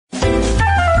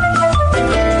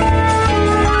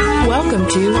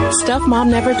Stuff Mom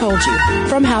Never Told You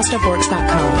from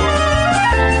HowStuffWorks.com.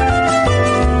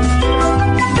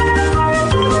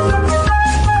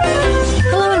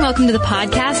 Welcome to the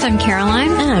podcast. I'm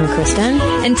Caroline. And I'm Kristen.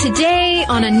 And today,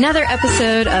 on another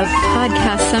episode of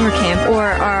Podcast Summer Camp, or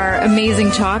our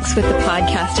amazing talks with the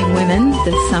podcasting women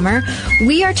this summer,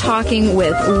 we are talking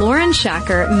with Lauren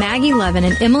Schacher, Maggie Levin,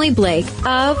 and Emily Blake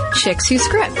of Chicks Who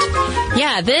Script.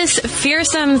 Yeah, this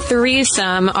fearsome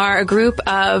threesome are a group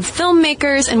of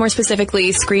filmmakers and more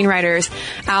specifically screenwriters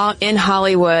out in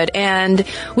Hollywood. And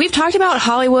we've talked about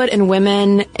Hollywood and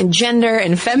women and gender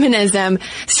and feminism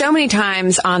so many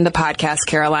times on the podcast,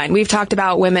 Caroline. We've talked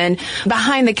about women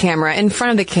behind the camera, in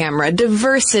front of the camera,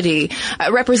 diversity,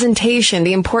 representation,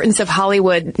 the importance of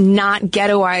Hollywood not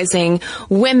ghettoizing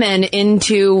women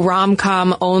into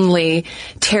rom-com only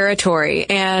territory.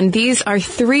 And these are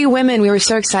three women we were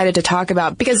so excited to talk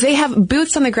about because they have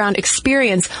boots on the ground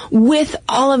experience with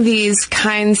all of these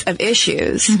kinds of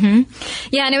issues. Mm-hmm.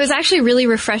 Yeah, and it was actually really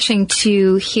refreshing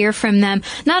to hear from them,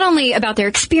 not only about their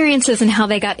experiences and how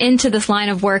they got into this line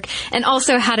of work, and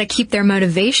also how to keep their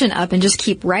motivation up and just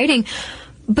keep writing,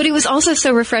 but it was also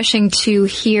so refreshing to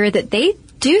hear that they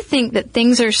do think that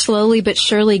things are slowly but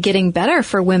surely getting better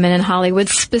for women in Hollywood,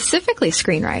 specifically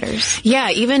screenwriters.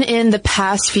 Yeah, even in the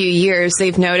past few years,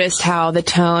 they've noticed how the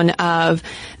tone of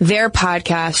their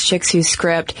podcast, Chicks Who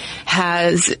Script,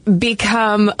 has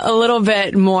become a little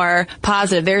bit more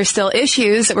positive. There are still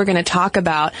issues that we're going to talk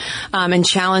about, and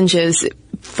challenges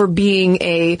for being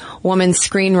a woman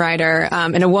screenwriter,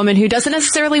 and a woman who doesn't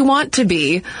necessarily want to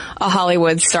be a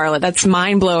Hollywood starlet. That's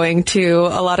mind-blowing to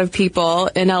a lot of people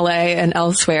in LA and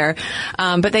elsewhere.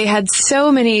 But they had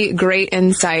so many great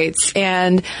insights.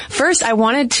 And first, I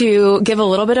wanted to give a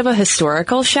little bit of a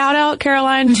historical shout-out,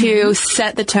 Caroline, to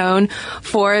set the tone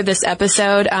for this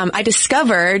episode. I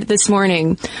discovered this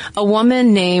morning a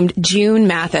woman named June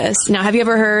Mathis. Now, have you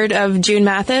ever heard of June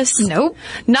Mathis? Nope.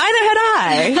 Neither had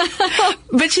I.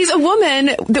 But she's a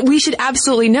woman that we should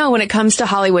absolutely know when it comes to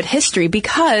Hollywood history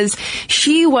because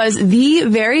she was the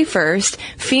very first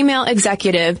female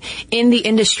executive in the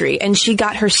industry, and she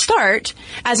got her start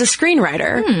as a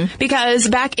screenwriter because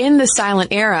back in the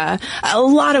silent era, a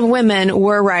lot of women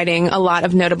were writing a lot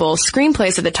of notable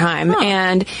screenplays at the time,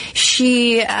 and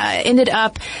she ended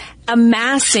up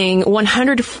amassing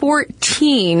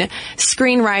 114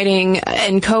 screenwriting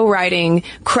and co-writing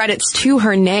credits to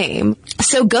her name.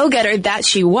 So go-getter that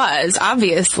she was,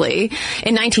 obviously.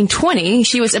 In 1920,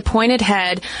 she was appointed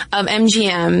head of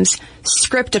MGM's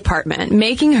script department,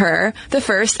 making her the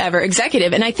first ever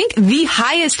executive, and I think the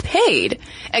highest paid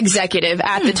executive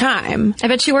at the time. I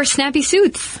bet she wore snappy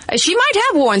suits. She might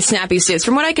have worn snappy suits.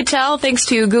 From what I could tell, thanks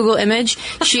to Google Image,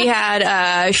 she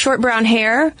had short brown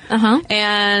hair,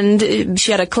 and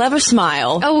she had a clever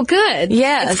smile. Oh, good.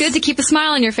 Yes. It's good to keep a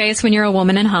smile on your face when you're a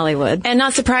woman in Hollywood. And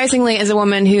not surprisingly, as a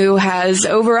woman who has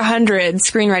over 100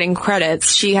 screenwriting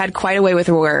credits, she had quite a way with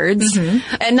words.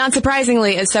 And not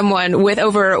surprisingly, as someone with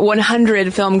over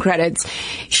 100 film credits,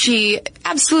 she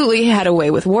absolutely had a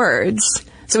way with words.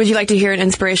 So would you like to hear an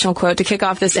inspirational quote to kick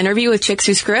off this interview with Chicks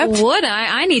Who Script? Would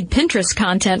I? I need Pinterest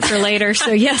content for later,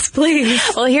 so yes, please.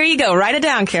 Well, here you go. Write it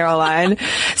down, Caroline.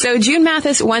 So June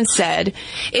Mathis once said,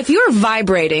 "If you're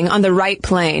vibrating on the right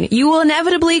plane, you will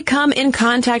inevitably come in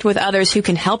contact with others who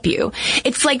can help you.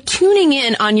 It's like tuning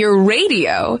in on your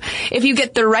radio. If you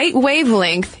get the right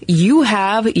wavelength, you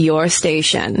have your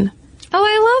station." Oh,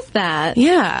 I love that.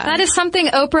 Yeah. That is something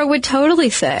Oprah would totally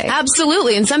say.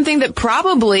 Absolutely. And something that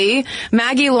probably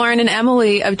Maggie, Lauren, and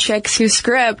Emily of Chicks Who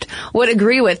Script would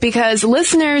agree with. Because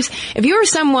listeners, if you're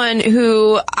someone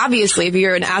who, obviously, if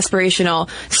you're an aspirational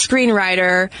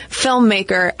screenwriter,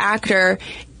 filmmaker, actor,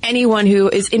 anyone who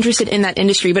is interested in that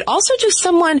industry, but also just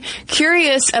someone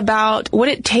curious about what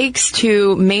it takes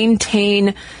to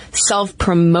maintain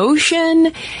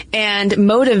self-promotion and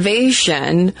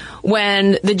motivation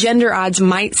when the gender odds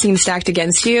might seem stacked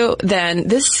against you, then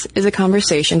this is a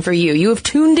conversation for you. You have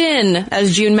tuned in,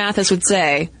 as June Mathis would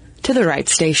say, to the right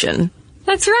station.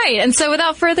 That's right. And so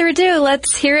without further ado,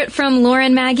 let's hear it from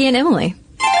Lauren, Maggie, and Emily.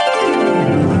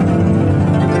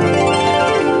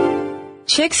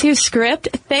 Chicks Who Script,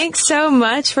 thanks so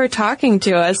much for talking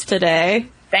to us today.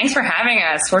 Thanks for having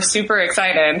us. We're super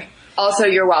excited. Also,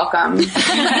 you're welcome.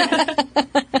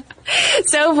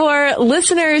 So for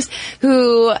listeners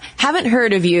who haven't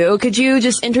heard of you, could you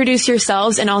just introduce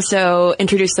yourselves and also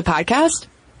introduce the podcast?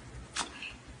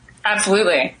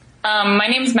 Absolutely. My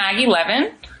name is Maggie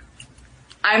Levin.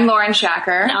 I'm Lauren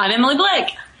Schacher. I'm Emily Blake.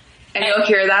 And you'll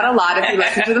hear that a lot if you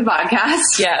listen to the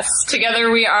podcast. Yes. Together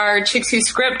we are Chicks Who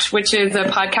Script, which is a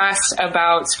podcast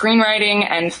about screenwriting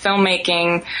and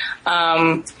filmmaking.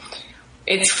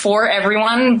 it's for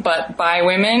everyone, but by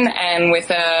women, and with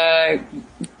a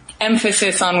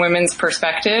emphasis on women's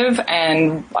perspective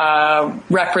and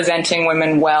representing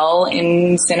women well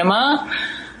in cinema.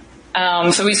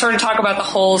 So we sort of talk about the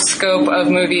whole scope of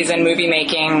movies and movie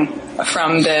making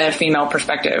from the female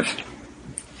perspective.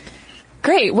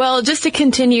 Great. Well, just to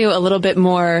continue a little bit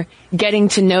more getting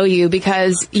to know you,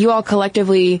 because you all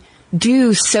collectively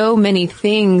do so many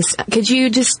things. Could you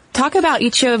just talk about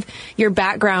each of your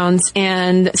backgrounds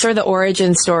and sort of the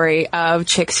origin story of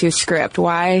Chicks Who Script?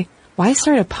 Why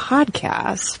start a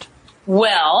podcast?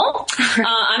 Well,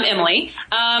 I'm Emily.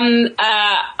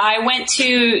 I went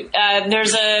to,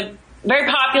 there's a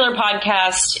very popular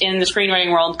podcast in the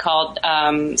screenwriting world called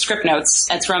Script Notes.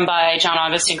 It's run by John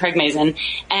August and Craig Mazin.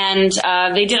 And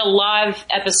they did a live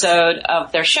episode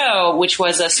of their show, which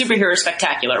was a superhero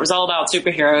spectacular. It was all about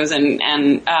superheroes.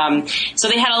 And so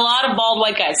they had a lot of bald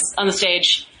white guys on the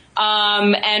stage.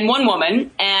 And one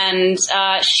woman, and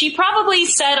she probably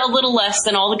said a little less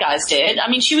than all the guys did. I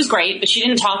mean, she was great, but she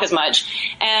didn't talk as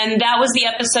much. And that was the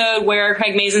episode where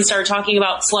Craig Mazin started talking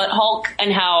about Slut Hulk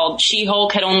and how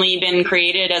She-Hulk had only been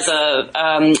created as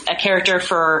a character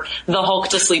for the Hulk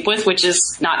to sleep with, which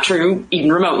is not true,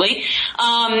 even remotely.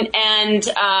 And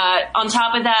on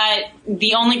top of that,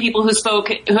 the only people who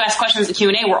asked questions at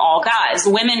Q&A were all guys.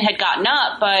 The women had gotten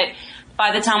up, but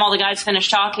by the time all the guys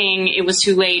finished talking, it was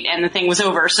too late and the thing was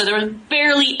over. So there was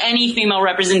barely any female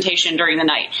representation during the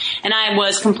night. And I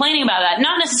was complaining about that.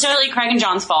 Not necessarily Craig and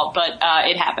John's fault, but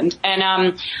it happened. And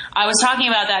I was talking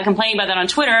about that, complaining about that on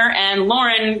Twitter, and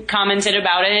Lauren commented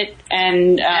about it.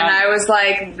 And I was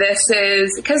like, this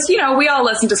is, because, you know, we all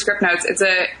listen to Script Notes. It's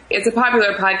a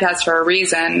popular podcast for a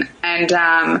reason. And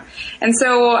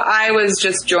so I was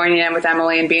just joining in with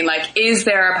Emily and being like, is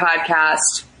there a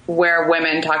podcast where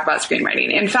women talk about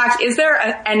screenwriting? In fact, is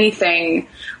there anything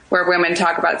where women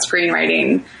talk about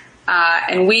screenwriting?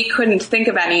 And we couldn't think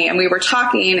of any, and we were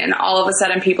talking, and all of a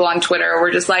sudden people on Twitter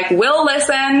were just like, we'll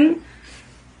listen.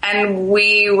 And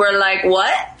we were like,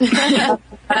 what?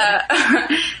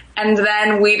 And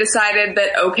then we decided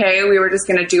that, okay, we were just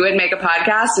going to do it, make a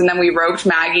podcast, and then we roped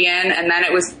Maggie in, and then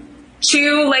it was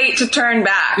too late to turn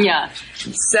back. yeah.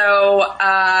 So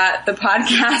the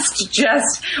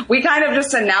podcast we kind of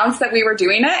just announced that we were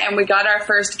doing it, and we got our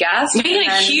first guest. We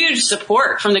had huge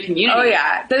support from the community. Oh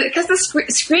yeah, because the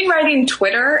screenwriting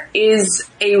Twitter is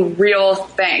a real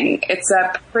thing. It's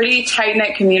a pretty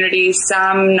tight-knit community,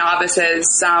 some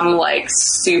novices, some like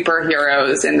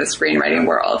superheroes in the screenwriting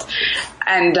world.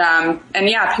 And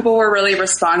yeah, people were really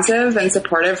responsive and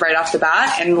supportive right off the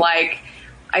bat, and like,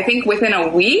 I think within a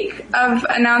week of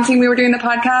announcing we were doing the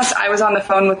podcast, I was on the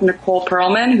phone with Nicole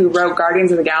Perlman, who wrote Guardians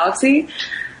of the Galaxy.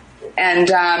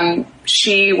 And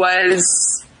she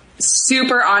was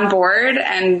super on board,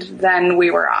 and then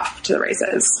we were off to the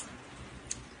races.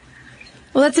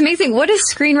 Well, that's amazing. What does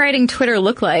screenwriting Twitter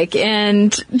look like?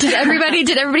 And did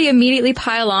everybody immediately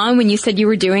pile on when you said you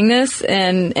were doing this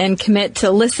and commit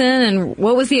to listen? And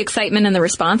what was the excitement and the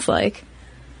response like?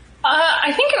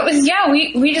 I think it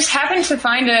was, we just happened to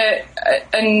find a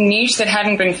niche that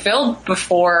hadn't been filled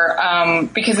before,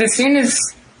 because as soon as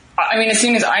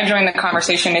I joined the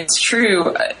conversation, it's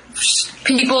true,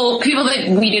 people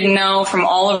that we didn't know from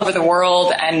all over the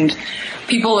world and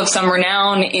people of some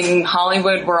renown in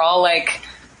Hollywood were all like,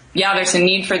 yeah, there's a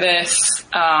need for this,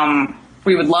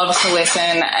 we would love to listen.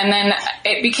 And then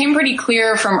it became pretty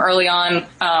clear from early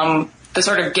on, the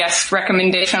sort of guest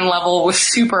recommendation level was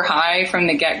super high from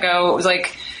the get-go. It was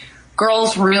like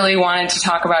girls really wanted to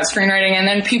talk about screenwriting, and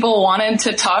then people wanted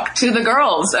to talk to the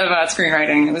girls about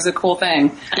screenwriting. It was a cool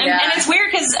thing. And it's weird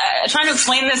because trying to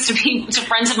explain this to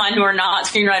friends of mine who are not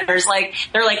screenwriters, like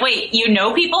they're like, wait, you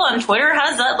know people on Twitter?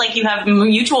 How's that? Like you have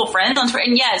mutual friends on Twitter?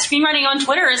 And yeah, screenwriting on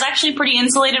Twitter is actually a pretty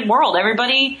insulated world.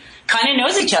 Everybody kind of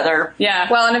knows each other.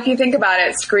 Yeah. Well, and if you think about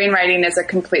it, screenwriting is a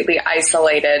completely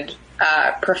isolated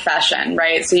profession,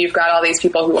 right? So you've got all these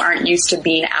people who aren't used to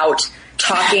being out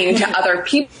talking to other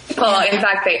people. In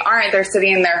fact, they aren't. They're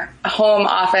sitting in their home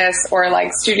office or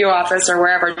like studio office or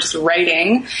wherever just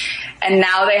writing. And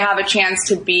now they have a chance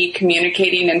to be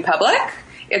communicating in public.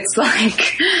 It's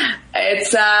like,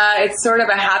 it's sort of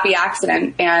a happy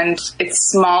accident, and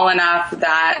it's small enough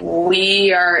that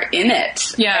we are in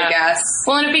it, I guess.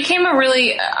 Well, and it became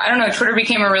Twitter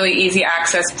became a really easy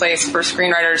access place for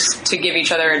screenwriters to give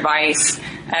each other advice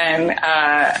and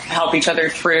help each other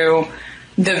through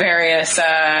the various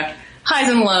highs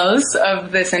and lows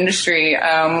of this industry.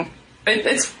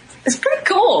 It's It's pretty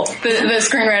cool, the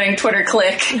screenwriting Twitter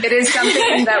click. It is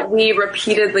something that we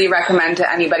repeatedly recommend to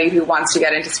anybody who wants to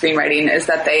get into screenwriting, is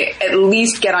that they at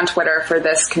least get on Twitter for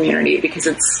this community because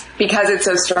it's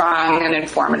so strong and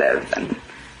informative. And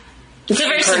it's a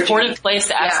very supportive place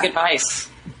to ask advice.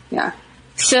 Yeah.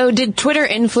 So did Twitter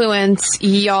influence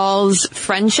y'all's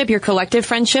friendship, your collective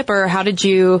friendship, or how did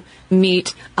you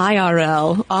meet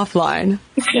IRL, offline?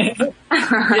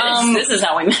 This is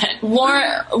how we met.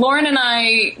 Lauren and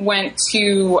I went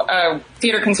to a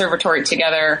theater conservatory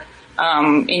together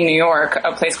in New York,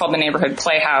 a place called the Neighborhood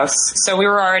Playhouse. So we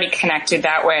were already connected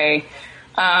that way.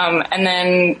 And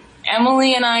then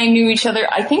Emily and I knew each other,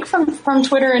 I think, from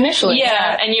Twitter initially.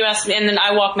 Yeah, and you asked, and then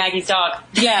I walked Maggie's dog.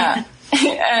 Yeah.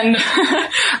 And,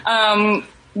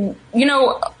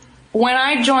 when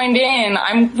I joined in,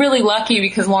 I'm really lucky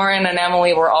because Lauren and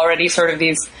Emily were already sort of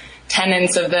these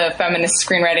tenants of the feminist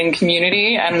screenwriting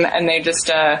community, and they just,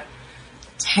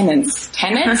 tenants?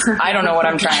 I don't know what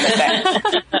I'm trying to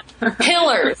say.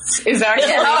 Pillars is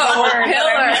actually the word.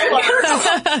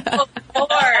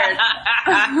 Lord.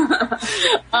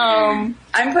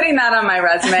 I'm putting that on my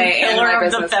resume in my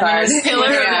business card. Pillar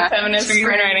of the feminist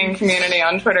screenwriting community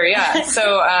on Twitter. Yeah.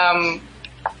 So,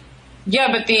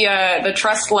 but the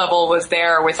trust level was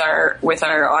there with our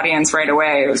audience right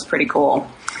away. It was pretty cool.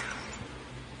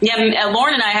 Yeah,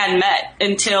 Lauren and I hadn't met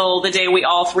until the day we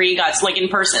all three got, like, in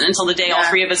person, until the day all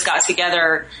three of us got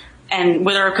together and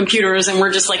with our computers, and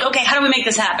we're just like, okay, how do we make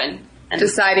this happen? And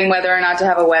deciding whether or not to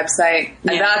have a website.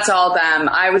 And that's all them.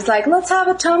 I was like, let's have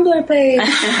a Tumblr page.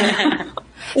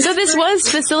 So this was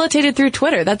facilitated through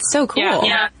Twitter. That's so cool.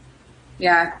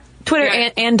 Yeah.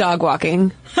 Twitter and dog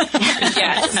walking.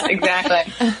 Yes,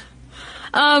 exactly.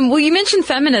 Well, you mentioned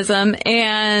feminism,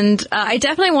 and I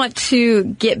definitely want to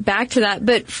get back to that.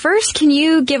 But first, can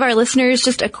you give our listeners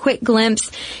just a quick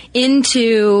glimpse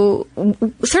into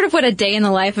sort of what a day in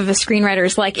the life of a screenwriter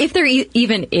is like, if there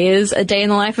even is a day in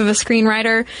the life of a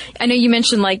screenwriter? I know you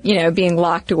mentioned, being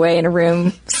locked away in a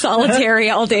room, solitary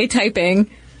all day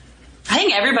typing. I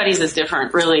think everybody's is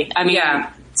different, really. I mean,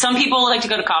 some people like to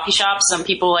go to coffee shops. Some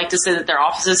people like to sit at their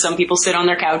offices. Some people sit on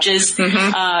their couches.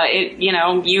 Mm-hmm.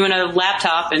 You and a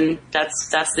laptop, and that's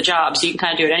the job. So you can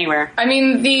kind of do it anywhere. I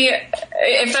mean,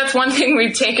 if that's one thing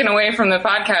we've taken away from the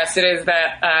podcast, it is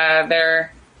that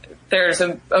there's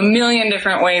a million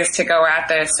different ways to go at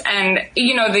this, and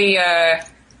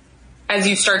as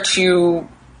you start to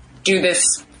do this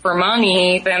for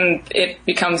money, then it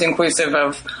becomes inclusive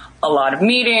of a lot of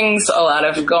meetings, a lot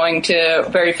of going to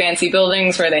very fancy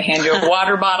buildings where they hand you a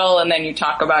water bottle, and then you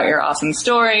talk about your awesome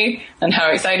story and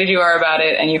how excited you are about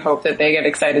it, and you hope that they get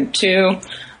excited too.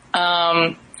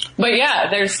 But yeah,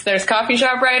 there's coffee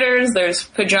shop writers, there's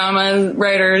pajama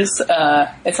writers,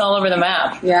 it's all over the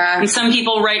map. Yeah. And some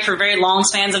people write for very long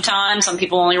spans of time, some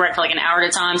people only write for like an hour at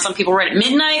a time, some people write at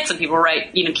midnight, some people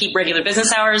write, keep regular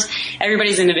business hours.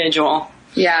 Everybody's individual.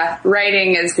 Yeah,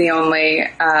 writing is the only,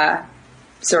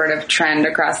 sort of trend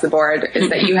across the board,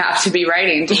 is that you have to be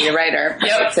writing to be a writer.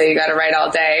 Yep. So you got to write all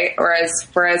day, or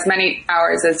for as many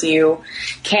hours as you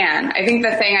can. I think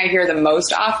the thing I hear the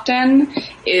most often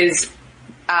is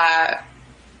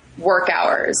work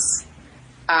hours,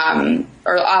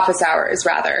 or office hours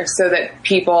rather, so that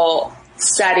people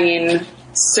setting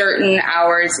certain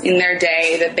hours in their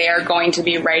day that they are going to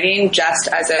be writing just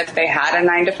as if they had a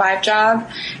 9-to-5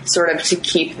 job, sort of to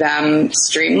keep them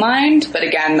streamlined. But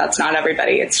again, that's not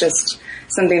everybody. It's just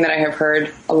something that I have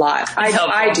heard a lot.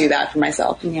 I do that for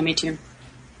myself. Yeah, me too.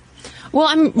 Well,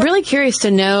 I'm really curious to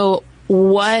know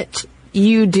what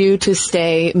you do to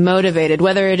stay motivated,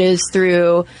 whether it is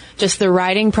through just the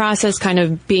writing process, kind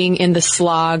of being in the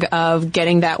slog of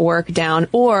getting that work down,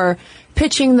 or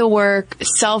pitching the work,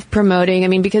 self-promoting. I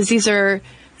mean, because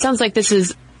sounds like this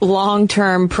is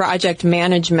long-term project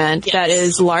management that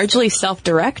is largely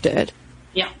self-directed.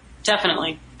 Yeah,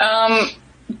 definitely. Well,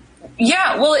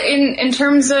 in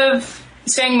terms of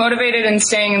staying motivated and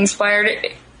staying inspired,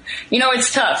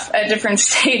 it's tough. At different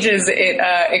stages,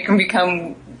 it can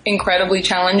become incredibly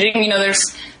challenging.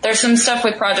 There's some stuff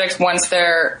with projects once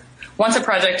a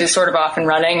project is sort of off and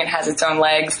running and has its own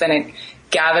legs, then it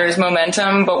gathers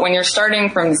momentum. But when you're starting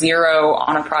from zero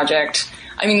on a project,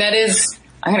 I mean,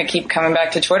 I'm going to keep coming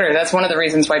back to Twitter. That's one of the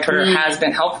reasons why Twitter has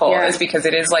been helpful, is because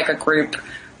it is like a group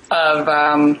of,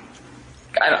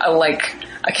 like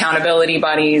accountability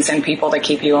buddies and people that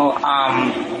keep you,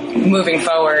 moving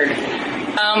forward.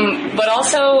 But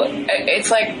also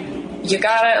it's like, you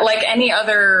gotta, like any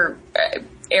other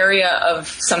area of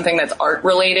something that's art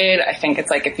related, I think it's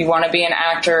like if you want to be an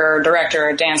actor or director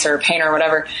or dancer or painter or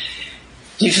whatever,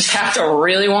 you just have to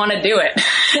really want to do it.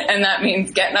 And that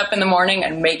means getting up in the morning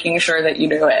and making sure that you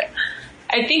do it.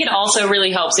 I think it also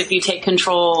really helps if you take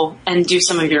control and do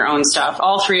some of your own stuff.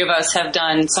 All three of us have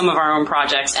done some of our own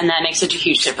projects, and that makes such a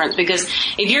huge difference, because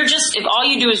if all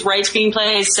you do is write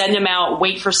screenplays, send them out,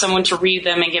 wait for someone to read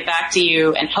them and get back to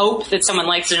you, and hope that someone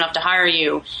likes it enough to hire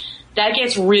you, that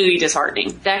gets really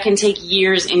disheartening. That can take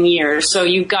years and years. So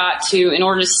you've got to, in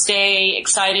order to stay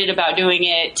excited about doing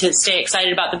it, to stay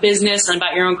excited about the business and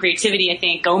about your own creativity, I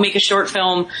think, go make a short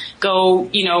film, go,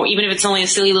 even if it's only a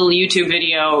silly little YouTube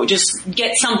video, just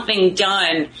get something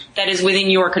done that is within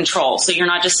your control. So you're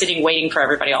not just sitting waiting for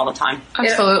everybody all the time.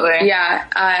 Absolutely. Yeah.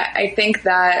 I think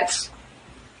that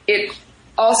it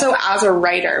also, as a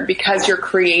writer, because you're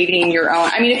creating your own,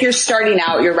 if you're starting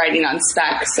out, you're writing on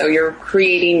spec, so you're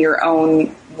creating your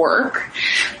own work.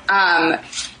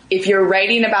 If you're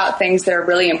writing about things that are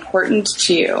really important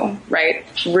to you, right?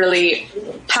 Really,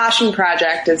 passion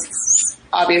project is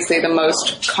obviously the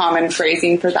most common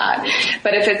phrasing for that.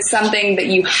 But if it's something that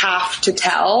you have to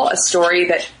tell, a story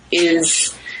that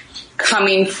is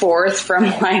coming forth from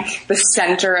the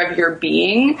center of your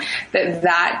being,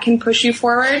 that can push you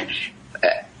forward.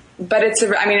 But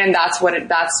and that's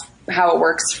how it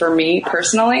works for me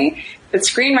personally. But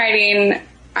screenwriting,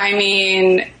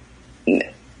 I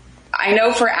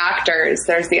know for actors,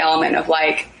 there's the element of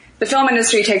the film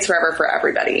industry takes forever for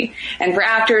everybody. And for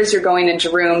actors, you're going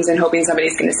into rooms and hoping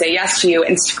somebody's going to say yes to you.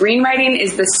 And screenwriting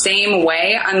is the same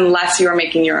way unless you're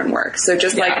making your own work. So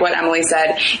just like what Emily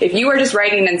said, if you are just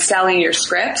writing and selling your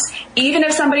scripts, even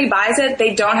if somebody buys it,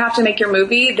 they don't have to make your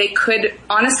movie. They could,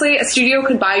 honestly, a studio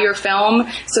could buy your film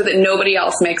so that nobody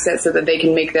else makes it so that they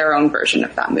can make their own version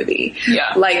of that movie.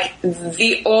 Yeah.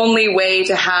 The only way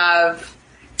to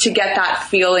get that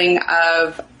feeling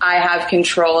of I have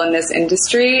control in this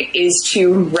industry is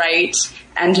to write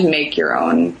and to make your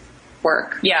own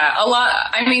work. Yeah, a lot.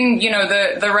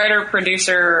 The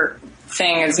writer-producer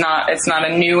thing it's not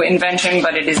a new invention,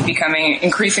 but it is becoming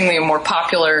increasingly a more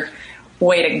popular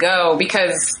way to go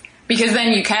because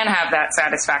then you can have that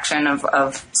satisfaction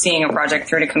of seeing a project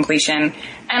through to completion.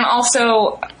 And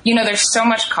also, there's so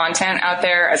much content out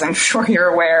there, as I'm sure you're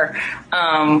aware,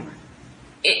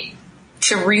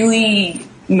 to really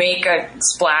make a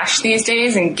splash these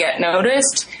days and get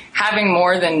noticed, having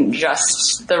more than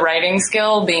just the writing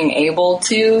skill, being able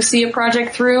to see a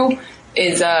project through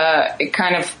is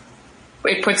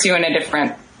it puts you in a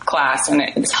different class, and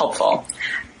it's helpful.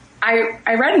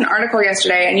 I read an article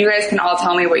yesterday, and you guys can all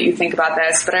tell me what you think about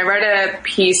this, but I read a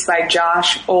piece by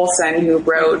Josh Olson, who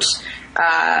wrote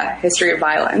History of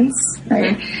Violence,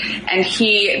 right? Mm-hmm.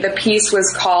 And the piece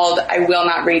was called I Will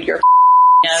Not Read Your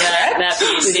that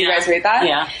piece. Did you guys read that?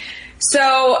 Yeah.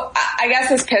 So I guess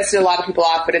this pissed a lot of people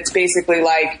off, but it's basically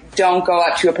don't go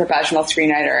up to a professional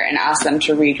screenwriter and ask them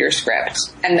to read your script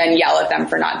and then yell at them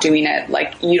for not doing it.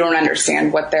 You don't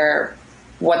understand what their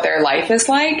life is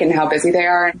like and how busy they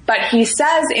are. But he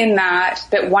says in that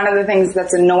one of the things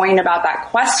that's annoying about that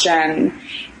question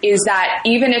is that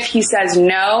even if he says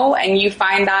no and you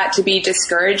find that to be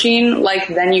discouraging,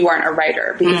 then you aren't a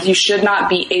writer, because you should not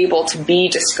be able to be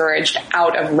discouraged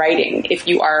out of writing if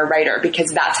you are a writer,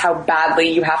 because that's how badly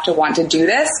you have to want to do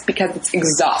this, because it's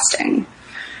exhausting.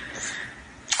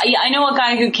 Yeah, I know a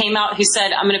guy who came out who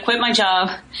said, I'm going to quit my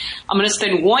job. I'm going to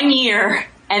spend 1 year,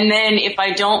 and then if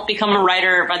I don't become a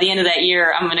writer by the end of that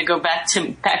year, I'm going to go back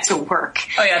to work.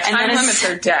 Oh yeah, time limits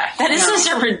are death. That is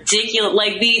such a ridiculous,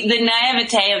 the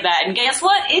naivete of that. And guess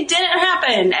what? It didn't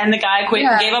happen. And the guy quit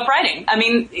and gave up writing.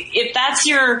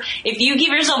 If you give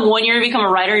yourself 1 year to become a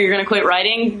writer, you're going to quit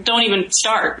writing, don't even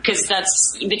start, because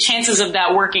the chances of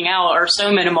that working out are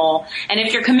so minimal. And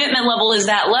if your commitment level is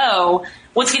that low,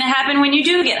 what's going to happen when you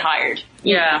do get hired?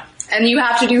 Yeah. And you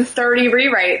have to do 30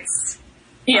 rewrites.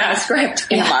 On a script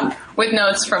in a month with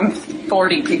notes from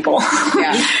 40 people.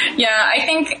 Yeah, I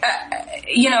think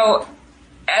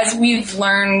as we've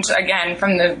learned again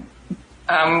from the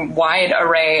wide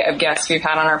array of guests we've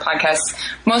had on our podcast,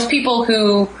 most people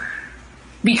who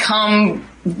become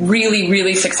really,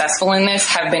 really successful in this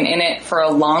have been in it for a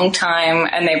long time,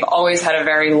 and they've always had a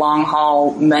very long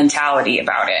haul mentality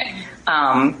about it.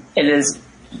 It is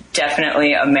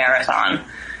definitely a marathon,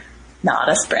 not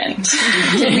a sprint.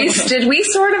 Did we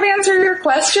sort of answer your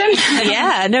question?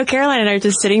 Yeah, no, Caroline and I are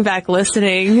just sitting back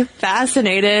listening,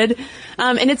 fascinated.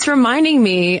 And it's reminding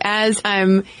me, as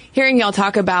I'm hearing y'all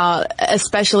talk about,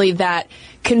 especially that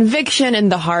conviction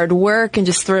and the hard work and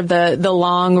just sort of the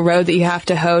long road that you have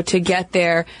to hoe to get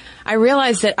there, I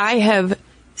realize that I have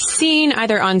seen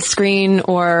either on screen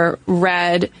or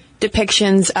read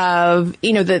depictions of,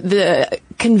 the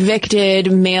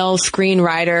convicted male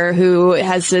screenwriter who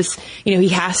has this, he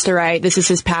has to write, this is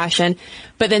his passion.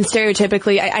 But then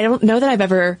stereotypically, I don't know that I've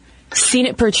ever seen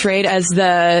it portrayed as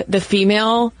the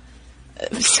female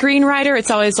screenwriter.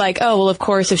 It's always like, oh, well, of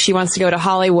course, if she wants to go to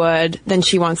Hollywood, then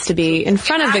she wants to be in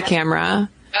front of the camera.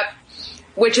 Yep.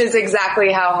 Which is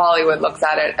exactly how Hollywood looks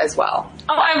at it as well.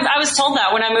 Oh, I was told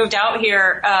that when I moved out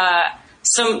here.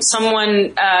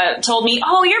 Someone told me,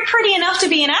 "Oh, you're pretty enough to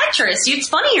be an actress. It's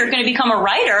funny you're going to become a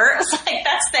writer." It's like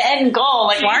that's the end goal.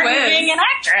 Like, why aren't you being an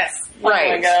actress?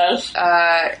 Right. Oh my gosh.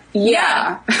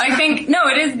 Yeah. I think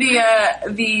it is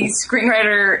the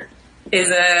screenwriter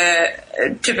is a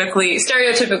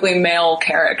stereotypically male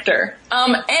character.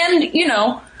 And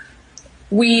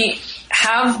we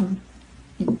have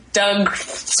dug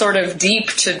sort of deep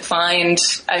to find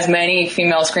as many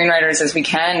female screenwriters as we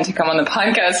can to come on the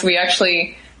podcast. We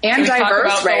actually and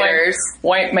diverse writers, the,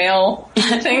 white male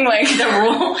thing, like the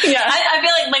rule. Yeah, I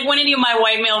feel like when any of my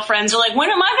white male friends are like,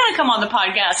 "When am I going to come on the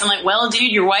podcast?" I'm like, "Well,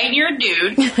 dude, you're white and you're a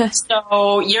dude,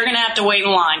 so you're going to have to wait in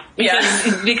line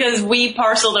because we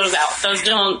parcel those out. Those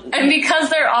don't, and because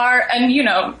there are, and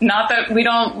not that we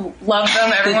don't love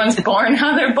them. Everyone's born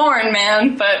how they're born,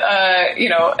 man. But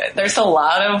there's a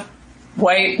lot of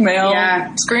white male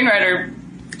screenwriter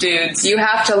dudes. You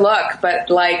have to look, but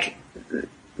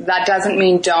that doesn't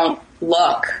mean don't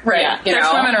look. Right. Yeah.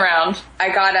 There's women around. I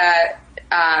got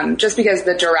just because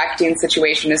the directing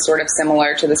situation is sort of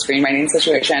similar to the screenwriting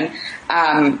situation,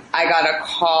 I got a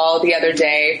call the other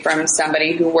day from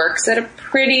somebody who works at a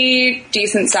pretty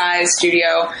decent sized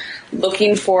studio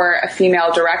looking for a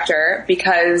female director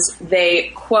because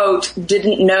they, quote,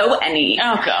 didn't know any.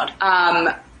 Oh, God.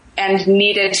 And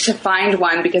needed to find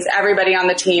one because everybody on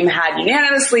the team had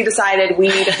unanimously decided we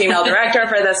need a female director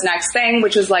for this next thing,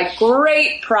 which was like,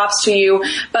 great, props to you.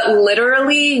 But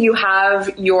literally you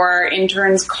have your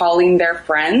interns calling their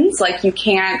friends. Like you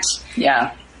can't,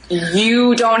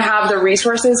 you don't have the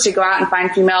resources to go out and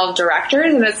find female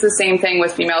directors. And it's the same thing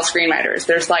with female screenwriters.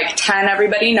 There's like 10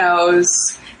 everybody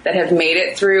knows that have made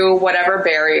it through whatever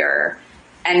barrier.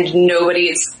 And nobody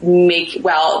is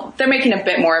they're making a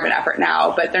bit more of an effort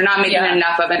now, but they're not making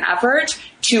enough of an effort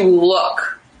to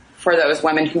look for those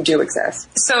women who do exist.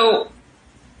 So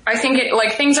I think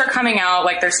things are coming out,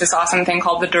 like there's this awesome thing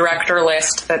called the director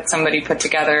list that somebody put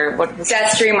together.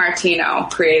 Destry Martino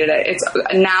created it.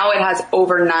 Now it has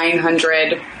over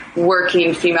 900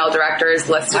 working female directors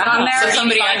listed on there. So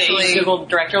somebody actually Googled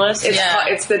director list?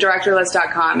 It's the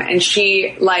directorlist.com. And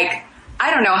she, I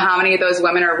don't know how many of those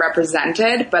women are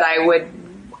represented, but I would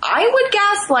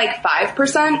guess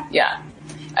 5%. Yeah.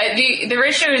 The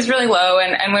ratio is really low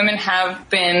and women have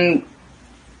been,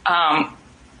 and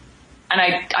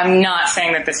I'm not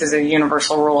saying that this is a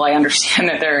universal rule. I understand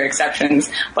that there are exceptions,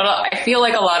 but I feel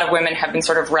like a lot of women have been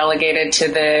sort of relegated to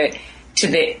the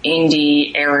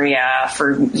indie area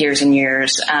for years and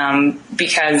years,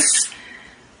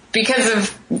 because of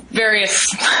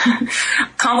various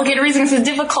complicated reasons, it's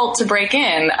difficult to break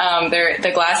in.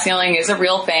 The glass ceiling is a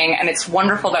real thing, and it's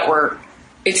wonderful that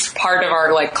it's part of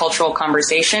our cultural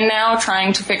conversation now,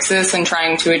 trying to fix this and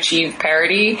trying to achieve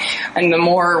parity. And the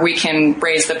more we can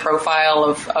raise the profile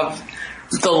of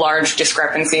the large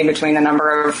discrepancy between the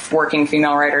number of working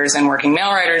female writers and working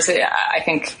male writers, I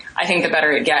think the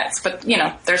better it gets. But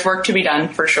there's work to be done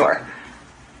for sure.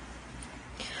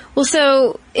 Well,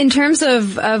 so in terms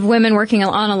of women working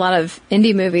on a lot of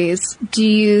indie movies,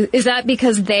 is that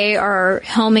because they are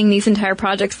helming these entire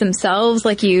projects themselves?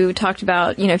 Like you talked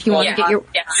about, if you want to get your...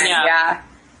 Yeah.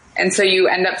 And so you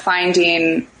end up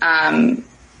finding,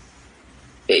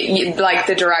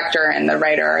 the director and the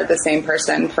writer are the same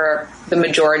person for the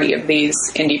majority of these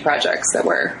indie projects that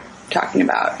we're talking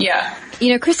about. Yeah.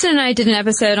 Kristen and I did an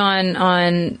episode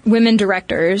on women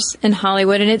directors in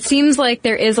Hollywood, and it seems like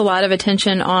there is a lot of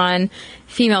attention on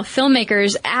female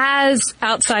filmmakers as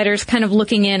outsiders kind of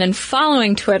looking in and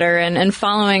following Twitter and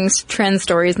following trend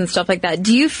stories and stuff like that.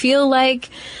 Do you feel like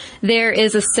there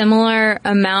is a similar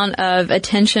amount of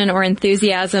attention or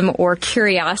enthusiasm or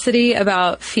curiosity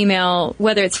about female,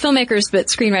 whether it's filmmakers but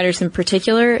screenwriters in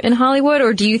particular in Hollywood,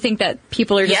 or do you think that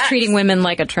people are just treating women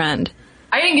like a trend?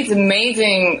 I think it's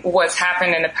amazing what's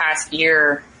happened in the past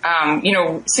year.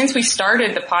 Since we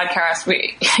started the podcast,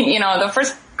 the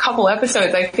first couple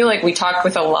episodes, I feel like we talked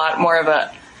with a lot more of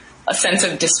a sense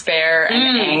of despair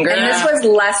and anger. And this was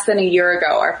less than a year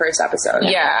ago, our first episode.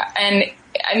 Yeah.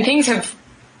 And things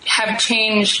have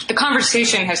changed. The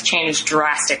conversation has changed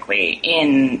drastically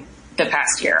in the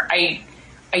past year. I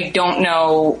don't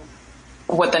know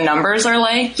what the numbers are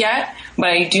like yet,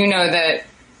 but I do know that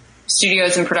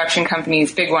studios and production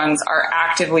companies, big ones, are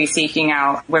actively seeking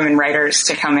out women writers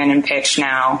to come in and pitch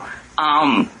now.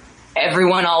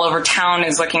 Everyone all over town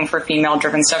is looking for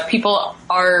female-driven stuff. People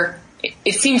are,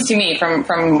 it seems to me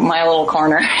from my little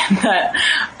corner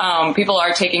that people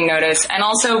are taking notice, and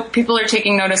also people are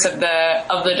taking notice of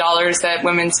the dollars that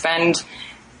women spend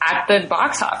at the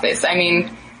box office. I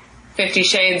mean, 50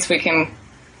 Shades, we can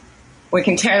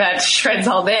tear that to shreds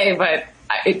all day, but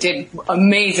it did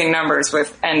amazing numbers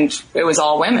and it was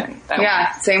all women.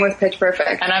 Same with Pitch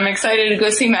Perfect. And I'm excited to go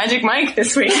see Magic Mike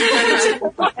this week.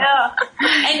 Yeah.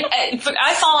 And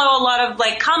I follow a lot of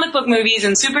like comic book movies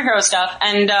and superhero stuff,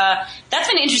 and that's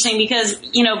been interesting because,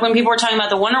 you know, when people were talking about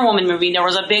the Wonder Woman movie, there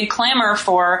was a big clamor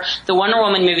for the Wonder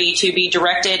Woman movie to be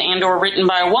directed and or written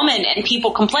by a woman, and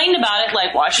people complained about it,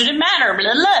 like, why should it matter? Blah,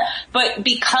 blah, blah. But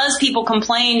because people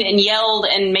complained and yelled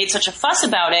and made such a fuss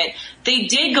about it, they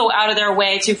did go out of their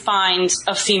way to find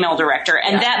a female director,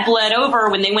 and that bled over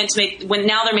when they went to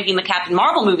now they're making the Captain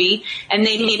Marvel movie, and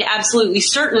they made absolutely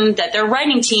certain that their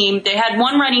writing team, they had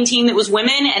one writing team that was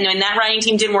women, and when that writing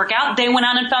team didn't work out, they went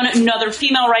on and found another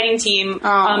female writing team,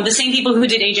 the same people who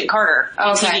did Agent Carter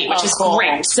on TV, which is cool.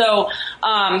 great. So,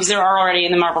 because they're already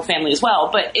in the Marvel family as well,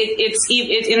 but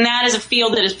and that is a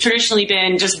field that has traditionally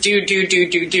been just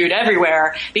dude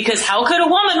everywhere, because how could a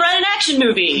woman write an action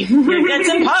movie? That's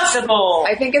impossible.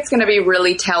 I think it's going to be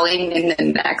really telling in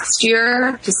the next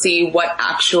year to see what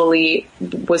actually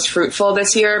was fruitful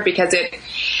this year, because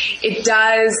it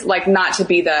does, like, not to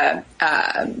be the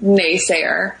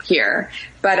naysayer here,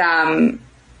 but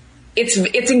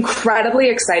it's incredibly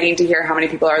exciting to hear how many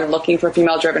people are looking for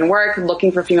female-driven work,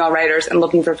 looking for female writers, and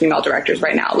looking for female directors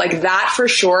right now. Like, that for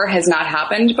sure has not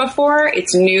happened before.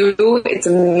 It's new. It's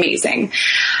amazing.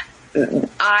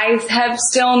 I have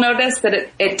still noticed that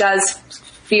it does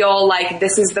feel like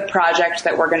this is the project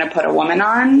that we're going to put a woman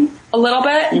on a little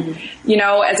bit, you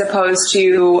know, as opposed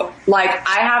to, like,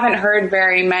 I haven't heard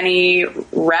very many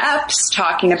reps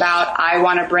talking about, I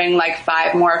want to bring like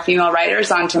 5 more female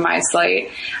writers onto my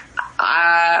slate.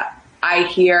 I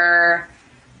hear,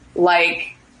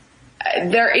 like,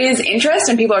 there is interest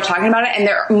and people are talking about it,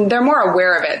 and they're more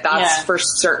aware of it. That's for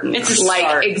certain. It's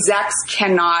like, execs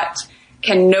can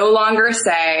no longer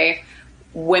say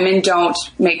women don't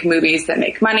make movies that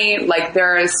make money. Like,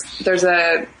 there's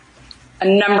a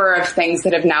number of things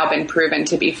that have now been proven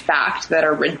to be fact that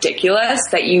are ridiculous,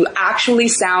 that you actually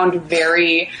sound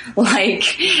very, like,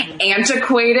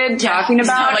 antiquated talking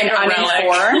about and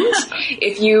uninformed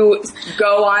if you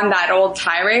go on that old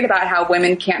tirade about how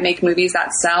women can't make movies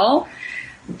that sell.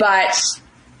 But,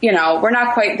 you know, we're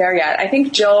not quite there yet. I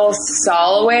think Jill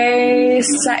Soloway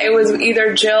said, it was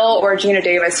either Jill or Gina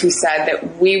Davis who said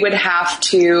that we would have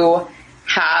to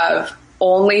have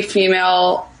only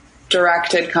female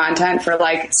directed content for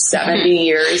like 70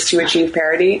 years to achieve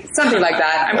parity. Something like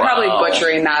that. I'm probably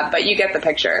butchering that, but you get the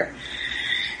picture.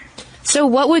 So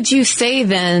what would you say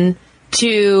then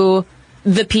to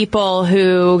the people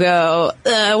who go,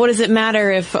 what does it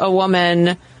matter if a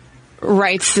woman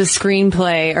writes the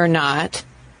screenplay or not?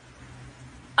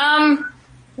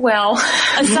 Well,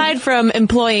 aside from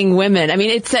employing women, I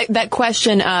mean, it's that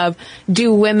question of,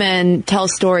 do women tell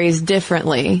stories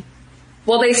differently?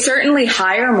 Well, they certainly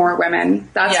hire more women.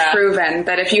 That's proven,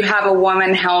 that if you have a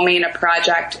woman helming a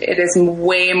project, it is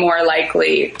way more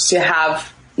likely to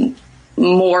have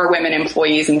more women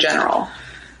employees in general.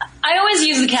 I always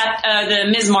use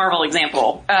the Ms. Marvel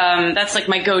example. That's like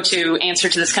my go-to answer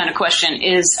to this kind of question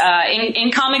is,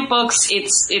 in comic books,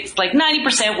 it's like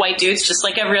 90% white dudes, just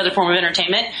like every other form of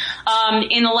entertainment.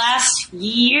 In the last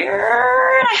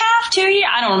year and a half, 2 years,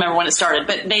 I don't remember when it started,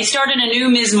 but they started a new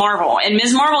Ms. Marvel. And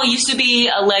Ms. Marvel used to be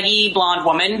a leggy blonde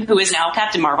woman who is now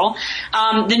Captain Marvel.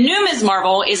 The new Ms.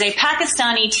 Marvel is a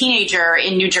Pakistani teenager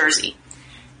in New Jersey.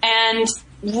 And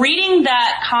reading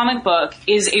that comic book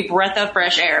is a breath of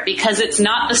fresh air, because it's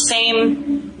not the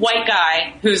same white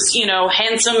guy who's, you know,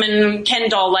 handsome and Ken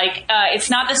doll like. It's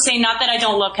not the same, not that I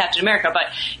don't love Captain America, but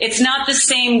it's not the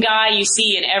same guy you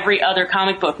see in every other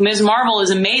comic book. Ms. Marvel is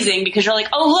amazing because you're like,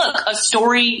 oh look, a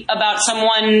story about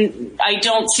someone I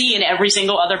don't see in every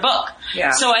single other book.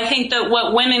 Yeah. So I think that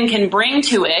what women can bring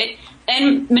to it,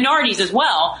 and minorities as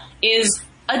well, is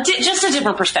just a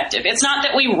different perspective. It's not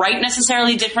that we write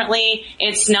necessarily differently.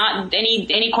 It's not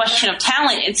any question of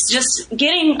talent. It's just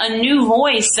getting a new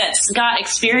voice that's got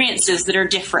experiences that are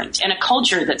different and a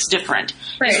culture that's different.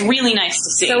 Right. It's really nice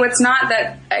to see. So it's not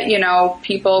that, you know,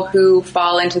 people who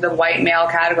fall into the white male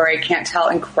category can't tell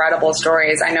incredible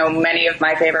stories. I know many of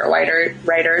my favorite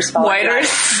writers fall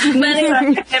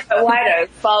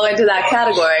into that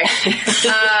category.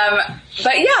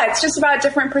 But yeah, it's just about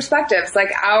different perspectives.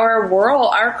 Like our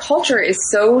world, our culture is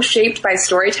so shaped by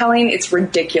storytelling, it's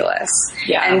ridiculous.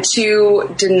 Yeah. And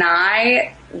to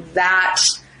deny that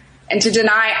and to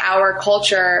deny our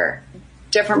culture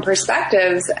different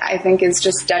perspectives, I think is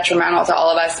just detrimental to all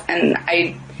of us. And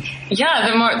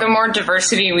the more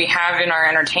diversity we have in our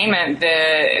entertainment,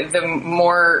 the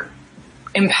more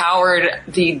empowered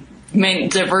the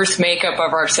diverse makeup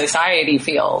of our society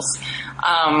feels.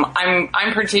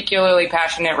 I'm particularly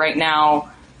passionate right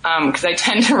now, cause I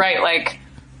tend to write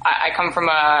I come from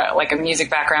a music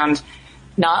background,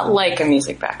 not like a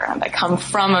music background. I come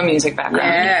from a music background.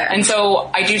 Yeah. And so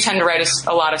I do tend to write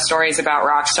a lot of stories about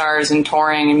rock stars and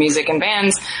touring and music and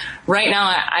bands. Right now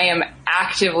I am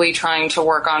actively trying to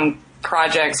work on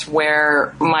projects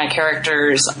where my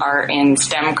characters are in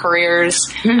STEM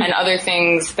careers and other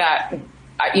things that,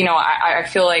 I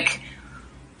feel like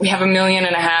we have 1.5 million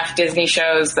Disney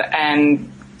shows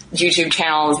and YouTube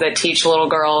channels that teach little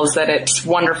girls that it's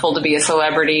wonderful to be a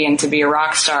celebrity and to be a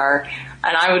rock star.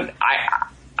 And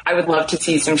I would love to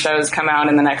see some shows come out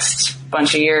in the next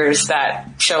bunch of years that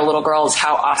show little girls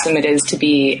how awesome it is to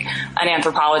be an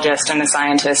anthropologist and a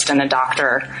scientist and a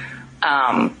doctor.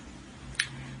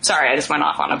 Sorry, I just went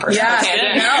off on a personal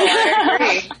tangent. No,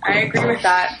 I agree with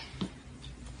that.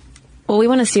 Well, we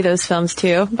want to see those films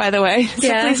too, by the way.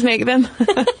 So please make them.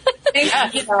 I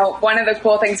think, one of the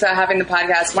cool things about having the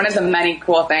podcast, one of the many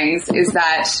cool things is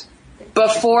that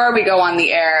before we go on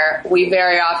the air, we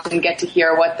very often get to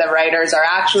hear what the writers are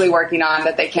actually working on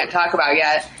that they can't talk about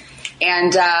yet.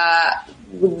 And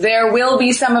there will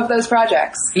be some of those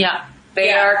projects. Yeah.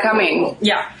 They are coming.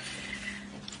 Yeah.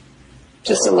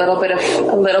 Just a little bit of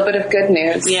good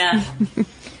news. Yeah.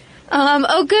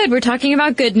 Oh, good. We're talking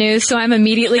about good news, so I'm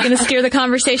immediately going to steer the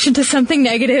conversation to something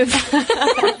negative. So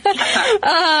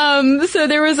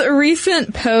there was a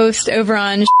recent post over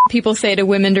on People Say to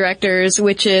Women Directors,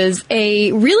 which is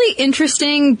a really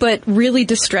interesting but really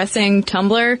distressing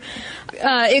Tumblr.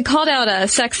 It called out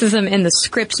sexism in the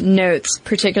script notes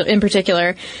in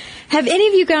particular. Have any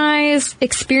of you guys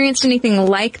experienced anything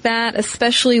like that,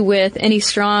 especially with any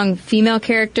strong female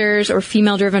characters or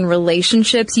female-driven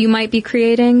relationships you might be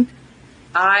creating?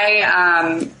 So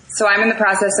I'm in the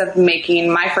process of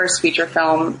making my first feature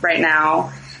film right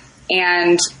now,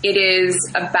 and it is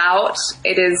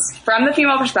from the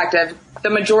female perspective. The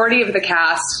majority of the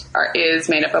cast is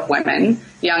made up of women,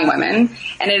 young women,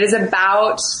 and it is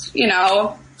about,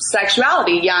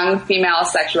 sexuality, young female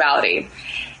sexuality.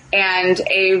 And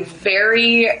a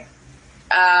very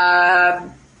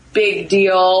big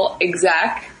deal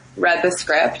exec read the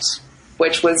script,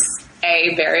 which was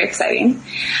very exciting,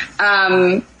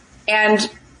 and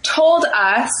told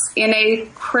us in a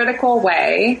critical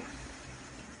way,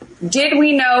 did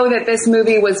we know that this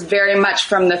movie was very much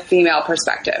from the female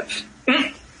perspective?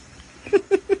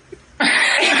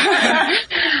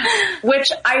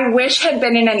 Which I wish had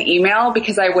been in an email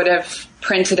because I would have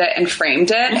printed it and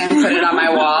framed it and put it on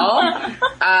my wall.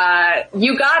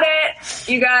 You got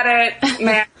it,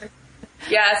 man.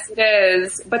 Yes, it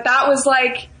is. But that was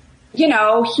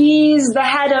he's the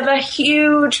head of a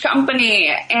huge company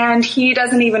and he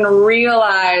doesn't even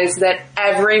realize that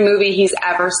every movie he's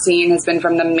ever seen has been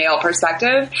from the male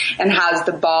perspective and has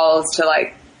the balls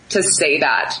to say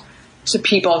that to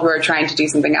people who are trying to do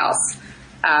something else.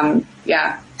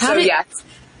 Yes.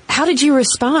 How did you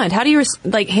respond? How do you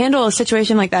handle a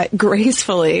situation like that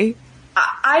gracefully?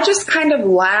 I just kind of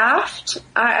laughed.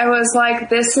 I was like,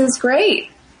 this is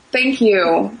great. Thank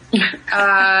you.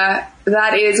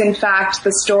 That is, in fact,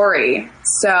 the story.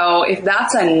 So if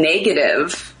that's a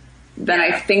negative, then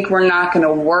I think we're not going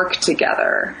to work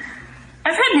together.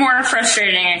 I've had more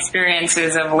frustrating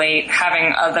experiences of late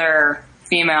having other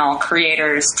female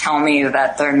creators tell me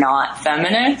that they're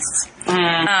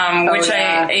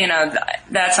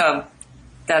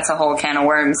that's a whole can of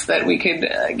worms that we could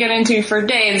get into for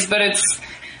days, but it's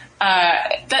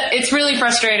really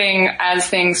frustrating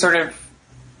as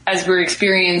we're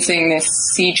experiencing this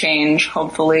sea change,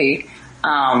 hopefully,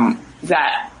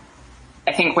 that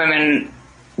I think women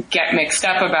get mixed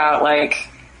up about,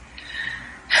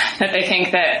 that they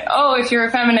think that, if you're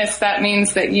a feminist, that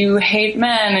means that you hate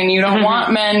men and you don't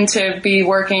want men to be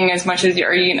working as much as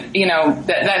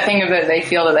that thing of that they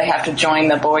feel that they have to join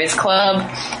the boys club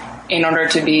in order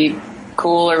to be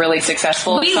cool or really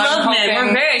successful. We love men.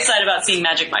 We're very excited about seeing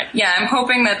Magic Mike. Yeah, I'm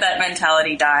hoping that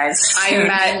mentality dies. I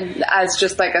met, as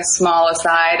just a small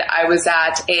aside, I was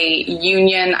at a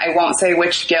union, I won't say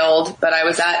which guild, but I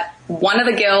was at one of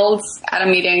the guilds at a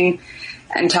meeting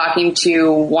and talking to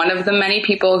one of the many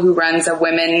people who runs the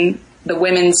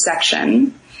women's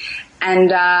section.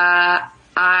 And I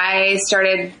I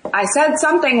said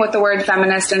something with the word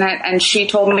feminist in it, and she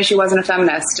told me she wasn't a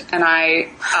feminist, and I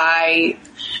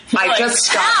just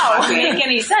stopped talking. Doesn't make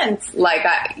any sense. Like,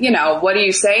 what do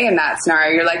you say in that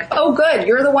scenario? You're like, oh, good,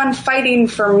 you're the one fighting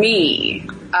for me.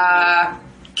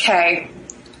 Okay.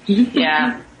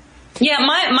 Yeah. Yeah,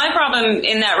 my problem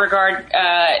in that regard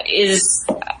is,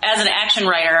 as an action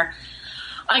writer,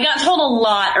 I got told a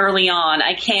lot early on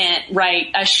I shouldn't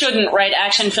write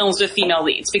action films with female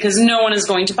leads because no one is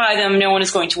going to buy them, no one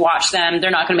is going to watch them,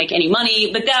 they're not going to make any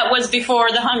money. But that was before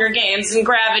The Hunger Games and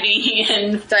Gravity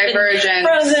and Divergent.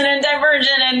 Frozen and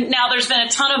Divergent, and now there's been a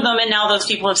ton of them, and now those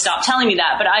people have stopped telling me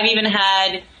that. But I've even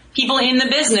had people in the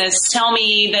business tell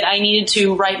me that I needed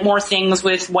to write more things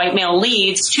with white male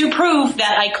leads to prove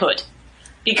that I could.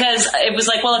 Because it was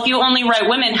like, well, if you only write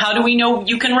women, how do we know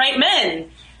you can write men?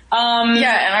 And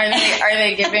are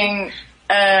they giving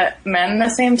men the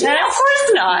same test? No, of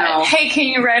course not. No. Hey, can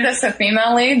you write us a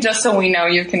female lead just so we know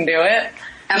you can do it?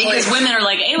 Because women are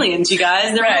like aliens, you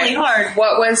guys. They're really hard.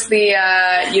 What was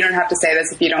the, you don't have to say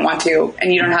this if you don't want to,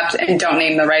 and you don't have to, and don't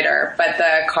name the writer, but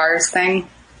the Cars thing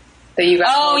that you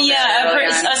got. Oh, yeah.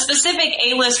 A specific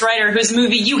A-list writer whose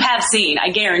movie you have seen, I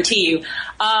guarantee you,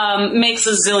 makes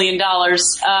 $1 zillion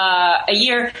a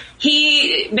year.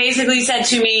 He basically said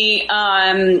to me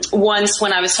once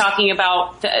when I was talking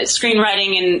about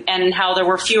screenwriting and how there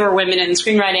were fewer women in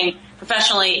screenwriting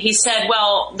professionally, he said,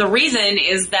 well, the reason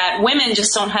is that women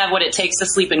just don't have what it takes to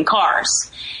sleep in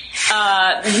cars.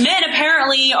 Men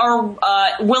apparently are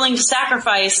willing to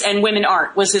sacrifice and women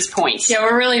aren't, was his point. Yeah,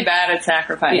 we're really bad at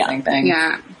sacrificing things.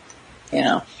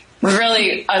 Yeah. We're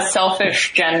really a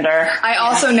selfish gender. I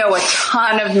also know a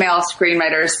ton of male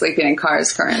screenwriters sleeping in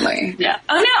cars currently. Yeah.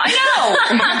 Oh, no, I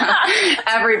know.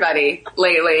 Everybody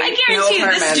lately. I guarantee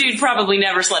this dude probably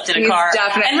never slept in a car.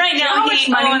 Definitely. And right now how much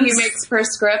money he makes per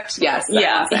script? Yes.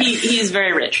 Yeah, he's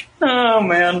very rich. Oh,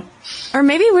 man. Or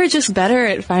maybe we're just better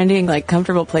at finding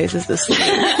comfortable places to sleep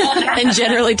and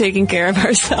generally taking care of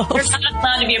ourselves. You're not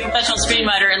allowed to be a professional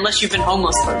screenwriter unless you've been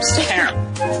homeless first, apparently.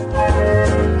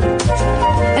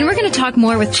 And we're going to talk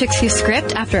more with Chicks Who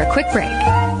Script after a quick break.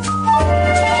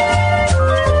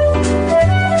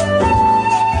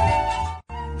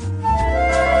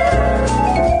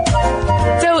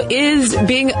 So is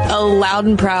being a loud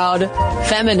and proud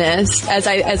feminist, as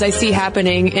I see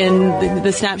happening in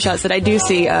the snapshots that I do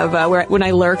see of when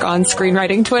I lurk on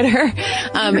screenwriting Twitter,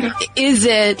 is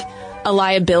it a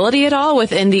liability at all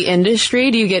within the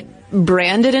industry? Do you get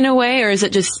branded in a way, or is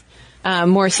it just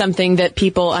more something that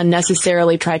people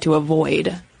unnecessarily try to avoid?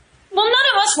 Well, none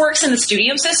of us works in the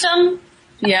studio system.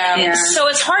 Yeah. So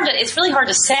it's really hard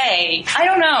to say. I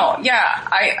don't know. Yeah.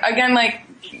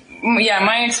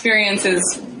 My experience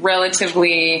is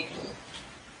relatively,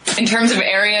 in terms of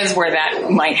areas where that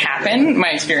might happen, my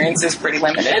experience is pretty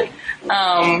limited.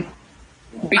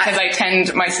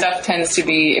 Because my stuff tends to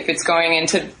be, if it's going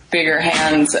into bigger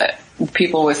hands,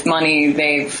 people with money,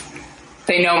 they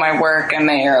know my work and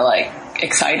they are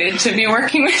excited to be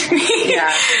working with me.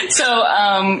 Yeah. So,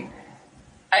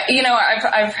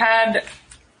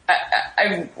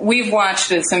 we've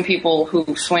watched some people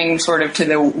who swing sort of to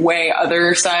the way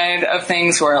other side of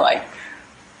things, who are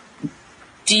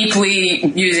deeply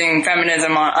using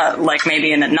feminism on,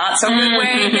 maybe in a not so good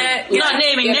way. Not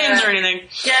naming names or anything.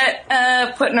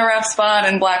 Get put in a rough spot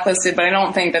and blacklisted, but I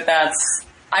don't think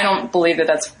I don't believe that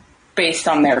that's based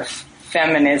on their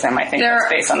feminism. I think it's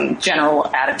based on general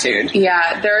attitude.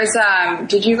 Yeah, there's,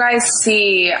 did you guys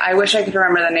see, I wish I could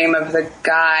remember the name of the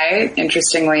guy,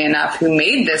 interestingly enough, who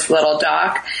made this little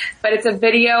doc, but it's a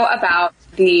video about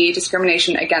the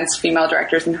discrimination against female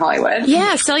directors in Hollywood.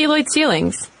 Yeah, Celluloid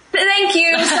Ceilings. Thank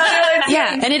you, Celluloid Ceilings.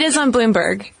 Yeah, and it is on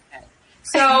Bloomberg.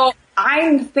 So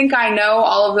I think I know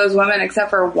all of those women except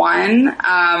for one,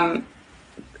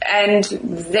 and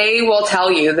they will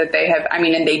tell you that they have,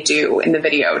 and they do in the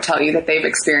video tell you that they've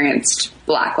experienced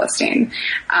blacklisting.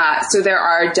 So there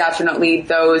are definitely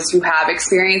those who have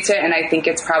experienced it, and I think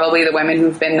it's probably the women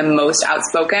who've been the most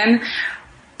outspoken.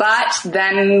 But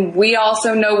then we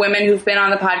also know women who've been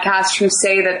on the podcast who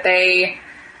say that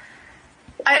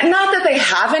not that they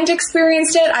haven't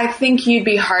experienced it. I think you'd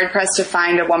be hard pressed to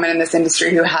find a woman in this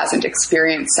industry who hasn't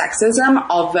experienced sexism,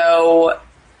 although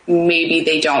maybe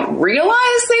they don't realize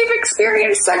they've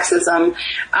experienced sexism.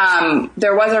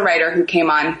 There was a writer who came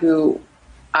on who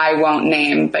I won't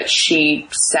name, but she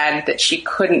said that she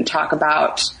couldn't really talk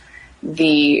about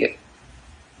the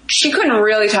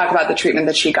treatment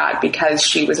that she got because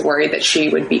she was worried that she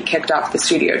would be kicked off the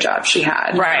studio job she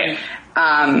had. Right.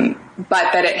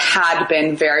 But that it had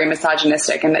been very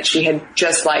misogynistic and that she had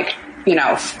just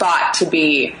thought to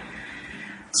be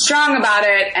strong about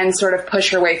it and sort of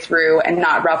push her way through and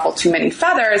not ruffle too many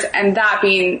feathers. And that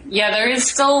being, yeah, there is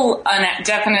still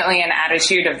definitely an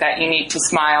attitude of that you need to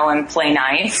smile and play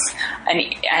nice. And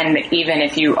even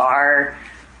if you are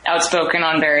outspoken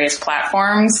on various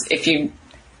platforms, if you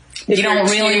don't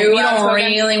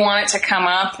really want it to come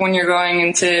up when you're going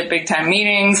into big time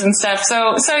meetings and stuff.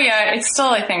 So yeah, it's still,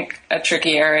 I think, a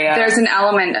tricky area. There's an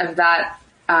element of that.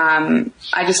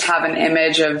 I just have an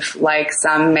image of like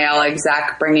some male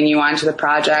exec bringing you onto the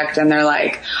project and they're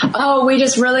like, oh, we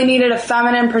just really needed a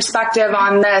feminine perspective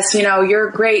on this. You know, you're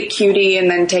great, cutie, and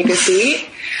then take a seat.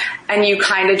 And you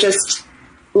kind of just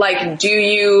like, do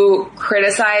you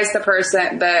criticize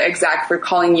the exec for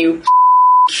calling you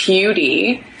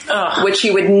cutie, which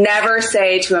he would never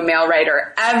say to a male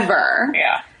writer ever.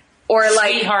 Yeah. Or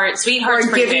like, sweetheart,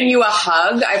 or giving you a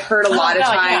hug. I've heard a lot of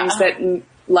times that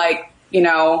like, you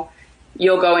know,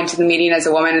 you'll go into the meeting as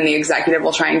a woman and the executive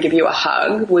will try and give you a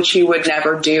hug, which he would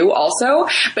never do also.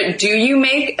 But do you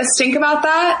make a stink about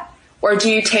that? Or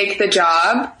do you take the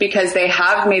job because they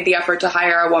have made the effort to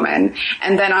hire a woman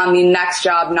and then on the next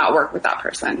job not work with that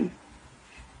person?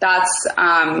 That's,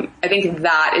 I think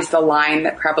that is the line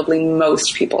that probably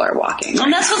most people are walking.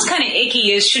 And that's what's kind of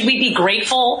icky is should we be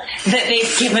grateful that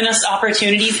they've given us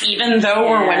opportunities even though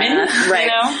we're women? Right. You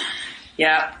know?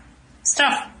 Yeah. It's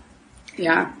tough.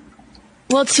 Yeah.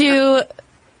 Well, to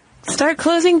start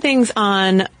closing things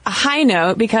on a high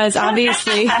note, because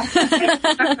obviously,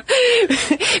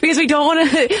 because we don't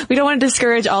want to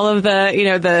discourage all of the, you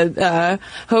know, the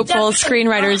hopeful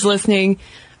screenwriters listening.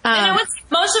 And I would say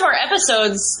most of our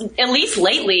episodes, at least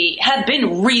lately, have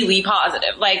been really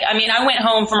positive. Like, I mean, I went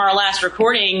home from our last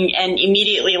recording and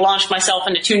immediately launched myself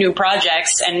into 2 new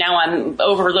projects, and now I'm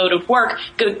overloaded with work.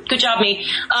 Good job, me.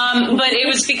 But it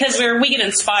was because we get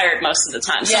inspired most of the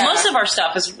time. So most of our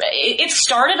stuff it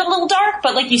started a little dark,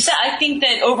 but like you said, I think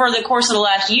that over the course of the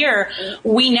last year,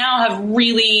 we now have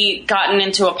really gotten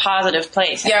into a positive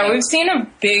place. Yeah, we've seen a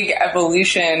big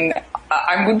evolution.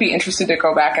 I would be interested to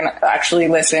go back and actually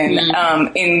listen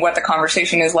in what the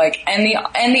conversation is like, and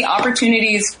the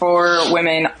opportunities for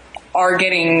women are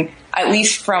getting, at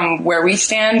least from where we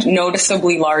stand,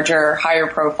 noticeably larger, higher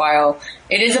profile.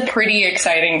 It is a pretty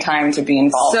exciting time to be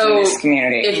involved in this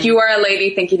community. If you are a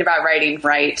lady thinking about writing,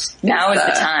 now is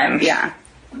the time. Yeah.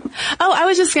 Oh, I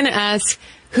was just going to ask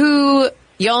who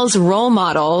y'all's role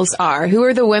models are. Who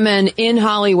are the women in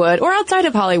Hollywood or outside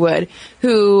of Hollywood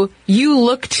who you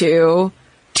look to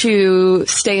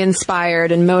stay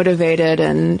inspired and motivated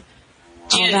and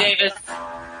Gina Davis.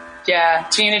 Yeah,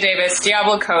 Gina Davis,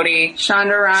 Diablo Cody,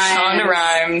 Shonda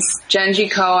Rhimes, Genji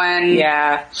Cohen.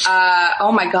 Yeah.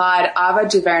 Oh my God, Ava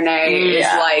DuVernay is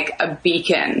like a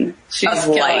beacon of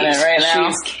light. It right now.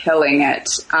 She's killing it,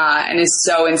 and is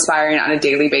so inspiring on a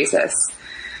daily basis.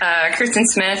 Kristen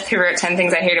Smith, who wrote 10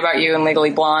 Things I Hate About You and Legally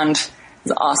Blonde,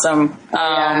 is awesome.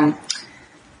 I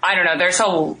don't know. There's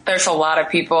a lot of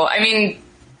people. I mean,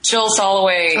 Jill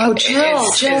Soloway. Oh,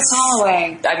 Jill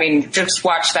Soloway. I mean, just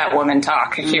watch that woman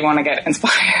talk if you want to get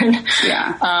inspired.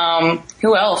 Yeah.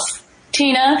 Who else?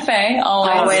 Tina Fey,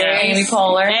 always. Amy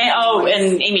Poehler.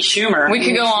 And Amy Schumer. We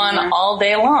could go on all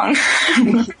day long.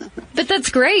 But that's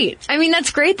great. I mean,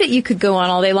 that's great that you could go on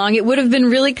all day long. It would have been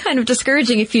really kind of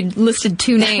discouraging if you'd listed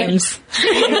 2 names.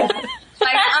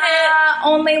 Like,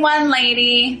 only one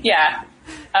lady. Yeah.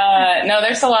 No,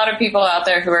 there's a lot of people out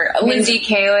there who are... Mindy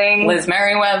Kaling. Liz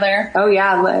Merriweather. Oh,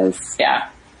 yeah, Liz. Yeah.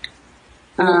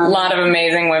 A lot of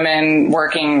amazing women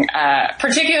working,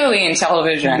 particularly in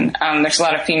television. There's a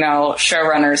lot of female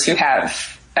showrunners who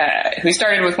have... who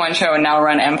started with one show and now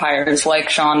run empires, like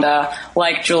Shonda,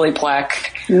 like Julie Plec.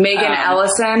 Megan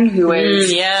Ellison, who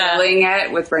is killing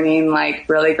it with bringing like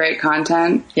really great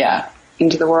content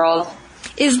into the world.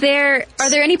 Are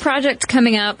there any projects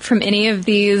coming up from any of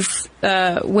these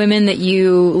women that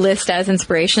you list as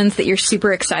inspirations that you're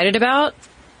super excited about?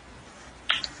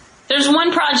 There's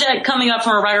one project coming up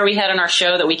from a writer we had on our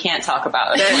show that we can't talk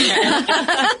about.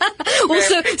 Well,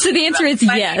 so the answer is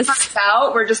yes. Comes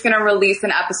out, we're just going to release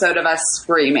an episode of us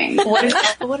screaming. what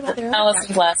about their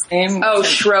Allison's last name? Oh,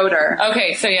 Schroeder.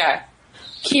 Okay, so yeah.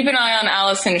 Keep an eye on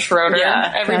Allison Schroeder,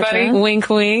 everybody. Gotcha. Wink,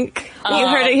 wink. You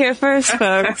heard it here first,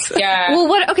 folks. Yeah. Well,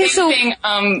 what? Okay, so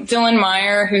Dylan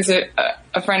Meyer, who's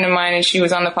a friend of mine, and she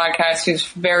was on the podcast. Who's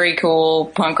very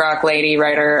cool punk rock lady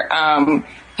writer.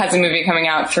 Has a movie coming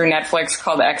out through Netflix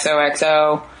called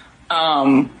XOXO.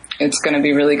 It's going to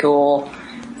be really cool.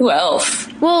 Who else?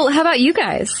 Well, how about you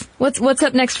guys? What's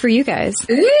up next for you guys?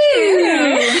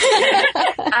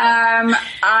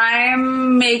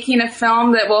 I'm making a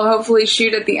film that we'll hopefully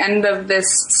shoot at the end of this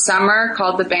summer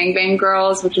called The Bang Bang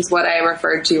Girls, which is what I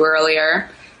referred to earlier.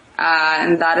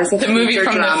 and that is the movie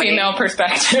from the female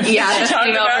perspective. Yeah, the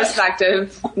female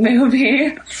perspective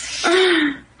movie.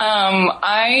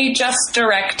 I just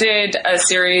directed a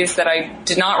series that I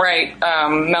did not write.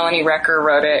 Melanie Recker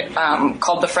wrote it,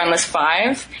 called The Friendless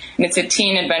Five. And it's a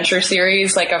teen adventure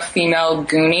series, like a female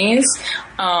Goonies.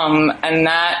 And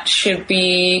that should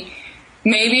be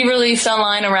maybe released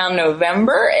online around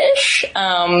November-ish.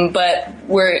 But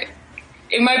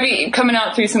it might be coming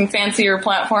out through some fancier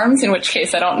platforms, in which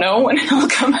case I don't know when it'll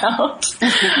come out.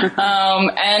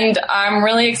 And I'm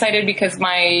really excited because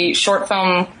my short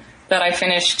film that I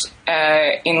finished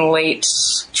in late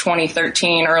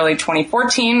 2013, early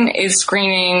 2014 is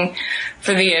screening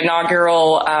for the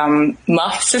inaugural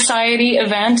Muff Society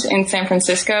event in San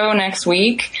Francisco next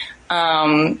week.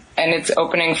 And it's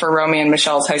opening for Romy and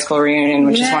Michelle's high school reunion,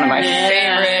 which is one of my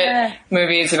favorite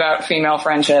movies about female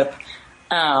friendship.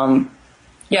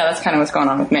 Yeah, that's kind of what's going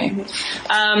on with me.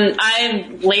 I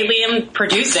lately am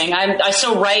producing. I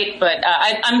still write, but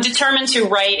I'm determined to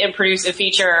write and produce a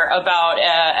feature about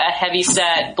a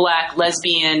heavy-set black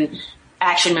lesbian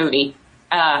action movie.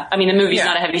 I mean, the movie's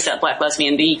not a heavy-set black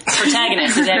lesbian. The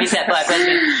protagonist is a heavy-set black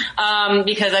lesbian.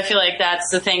 Because I feel like that's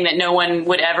the thing that no one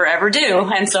would ever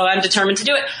do. And so I'm determined to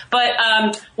do it. But,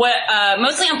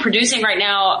 mostly I'm producing right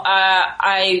now,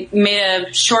 I made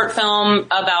a short film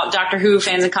about Doctor Who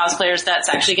fans and cosplayers that's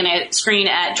actually going to screen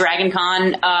at Dragon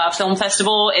Con, Film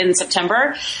Festival in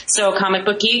September. So comic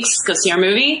book geeks, go see our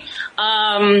movie.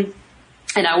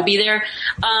 And I will be there.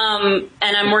 And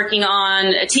I'm working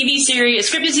on a TV series,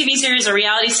 a scripted TV series, a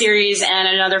reality series, and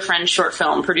another friend's short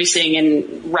film, producing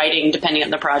and writing depending on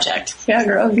the project. Yeah,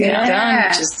 girl, get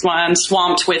done. Just why I'm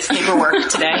swamped with paperwork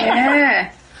today.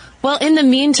 Yeah. Well, in the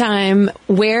meantime,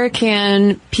 where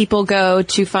can people go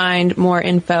to find more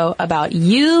info about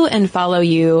you and follow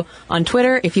you on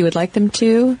Twitter if you would like them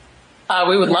to?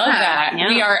 We would love that. Yeah.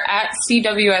 We are at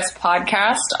CWS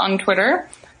Podcast on Twitter.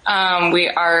 We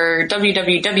are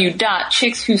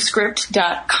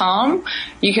www.chickswhoscript.com.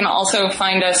 You can also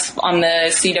find us on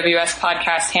the CWS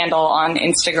podcast handle on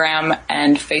Instagram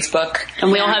and Facebook.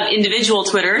 And we all have individual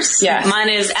Twitters. Yes. Mine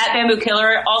is at Bamboo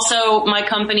Killer. Also, my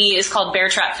company is called Bear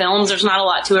Trap Films. There's not a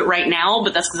lot to it right now,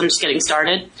 but that's because I'm just getting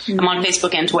started. Mm-hmm. I'm on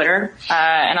Facebook and Twitter.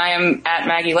 And I am at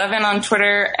Maggie Levin on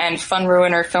Twitter and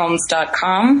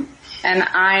funruinerfilms.com. And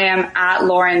I am at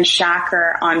Lauren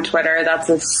Shacker on Twitter. That's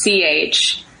a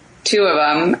CH. 2 of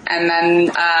them. And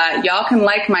then y'all can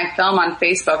like my film on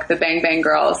Facebook, The Bang Bang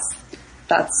Girls.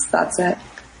 That's it.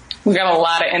 We've got a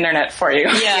lot of internet for you.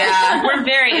 Yeah. We're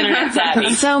very internet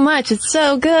savvy. So much. It's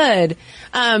so good.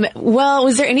 Well,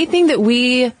 was there anything that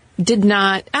we did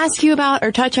not ask you about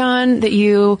or touch on that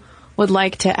you would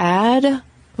like to add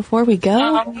before we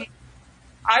go?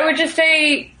 I would just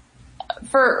say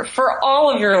for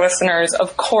all of your listeners,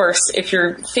 of course, if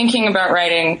you're thinking about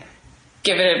writing,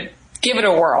 give it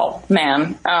a whirl,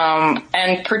 man.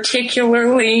 And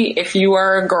particularly if you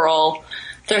are a girl,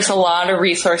 there's a lot of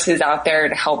resources out there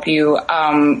to help you,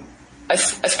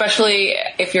 especially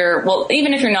if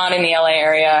even if you're not in the LA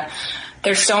area.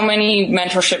 There's so many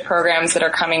mentorship programs that are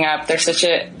coming up. There's such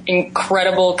an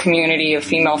incredible community of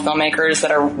female filmmakers that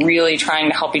are really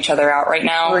trying to help each other out right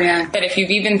now. Oh, yeah. That if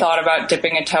you've even thought about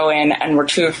dipping a toe in and were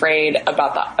too afraid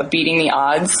about beating the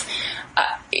odds,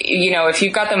 if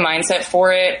you've got the mindset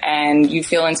for it and you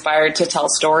feel inspired to tell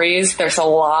stories, there's a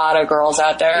lot of girls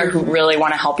out there who really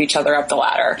want to help each other up the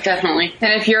ladder. Definitely.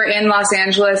 And if you're in Los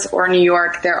Angeles or New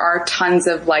York, there are tons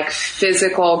of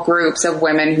physical groups of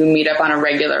women who meet up on a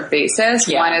regular basis.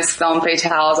 Yeah. One is Film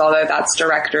Fatales, although that's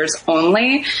directors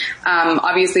only.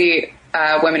 Obviously,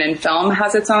 Women in Film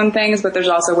has its own things, but there's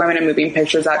also Women in Moving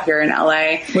Pictures out here in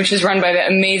LA. Which is run by the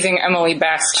amazing Emily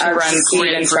Best, who runs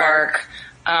Seed and Spark.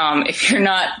 If you're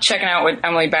not checking out what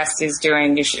Emily Best is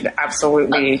doing, you should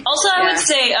absolutely. Also, I would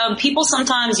say, people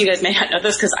sometimes, you guys may not know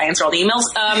this because I answer all the emails.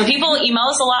 People email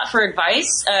us a lot for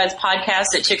advice. It's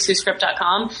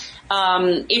podcast@chickswhoscript.com.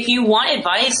 If you want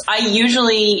advice, I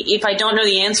usually, if I don't know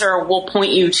the answer, will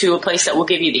point you to a place that will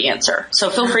give you the answer. So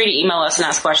feel free to email us and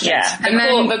ask questions. Yeah.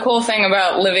 The cool thing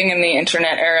about living in the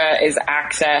internet era is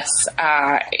access.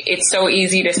 It's so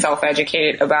easy to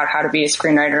self-educate about how to be a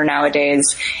screenwriter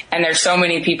nowadays. And there's so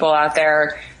many people out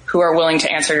there who are willing to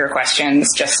answer your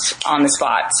questions just on the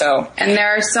spot. And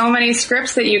there are so many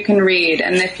scripts that you can read.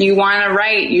 And if you want to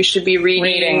write, you should be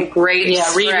reading great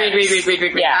scripts.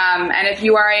 Read. Yeah. And if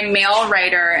you are a male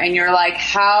writer and you're like,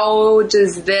 how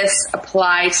does this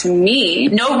apply to me?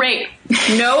 No rape.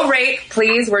 No rape,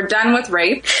 please. We're done with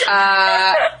rape.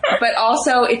 But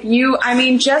also, if you,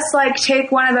 just take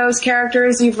one of those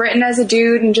characters you've written as a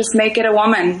dude and just make it a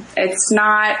woman. It's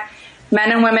not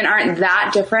men and women aren't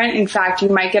that different. In fact, you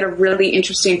might get a really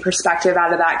interesting perspective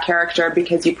out of that character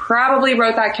because you probably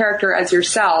wrote that character as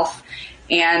yourself,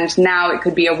 and now it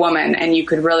could be a woman, and you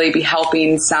could really be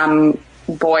helping some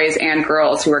boys and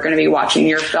girls who are going to be watching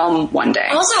your film one day.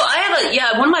 Also,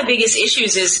 one of my biggest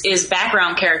issues is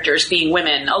background characters being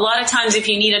women. A lot of times if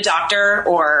you need a doctor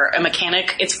or a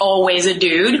mechanic, it's always a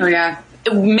dude. Oh, yeah.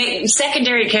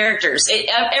 Secondary characters.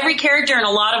 Every character in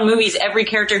a lot of movies, every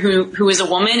character who is a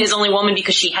woman is only a woman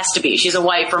because she has to be. She's a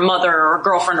wife or mother or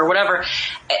girlfriend or whatever.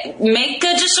 Make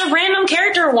just a random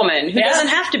character a woman who doesn't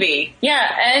have to be. Yeah,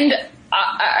 and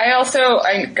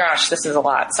gosh, this is a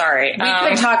lot. Sorry. We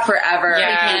could talk forever.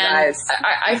 Yeah, guys.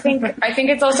 I think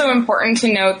it's also important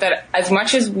to note that as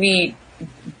much as we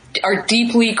are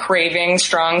deeply craving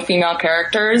strong female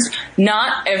characters,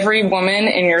 not every woman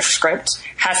in your script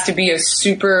has to be a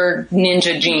super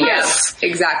ninja genius. Yes,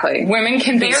 exactly. Women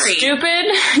can be stupid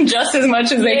just as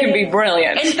much as they can be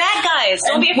brilliant. And bad guys.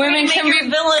 Don't be afraid women to can make be your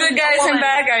villain good guys and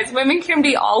bad guys. Women can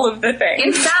be all of the things.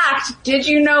 In fact, did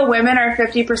you know women are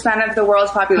 50% of the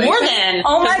world's population? More than.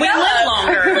 Oh my God. We live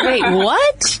longer. Wait,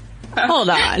 what? Hold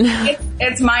on.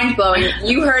 It's mind-blowing.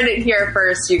 You heard it here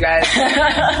first, you guys.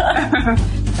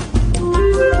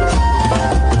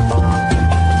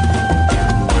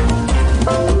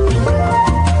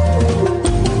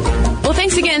 Well,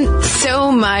 thanks again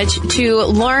so much to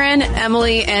Lauren,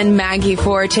 Emily, and Maggie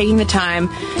for taking the time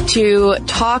to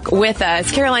talk with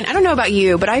us. Caroline, I don't know about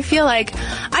you, but I feel like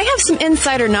I have some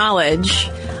insider knowledge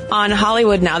on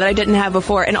Hollywood now that I didn't have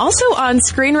before, and also on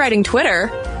screenwriting Twitter.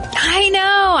 I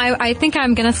know. I think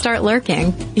I'm going to start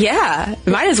lurking. Yeah,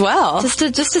 might as well. Just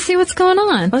to see what's going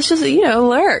on. Let's just,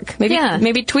 lurk.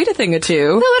 Maybe tweet a thing or two.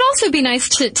 Well, it would also be nice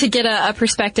to get a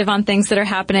perspective on things that are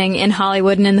happening in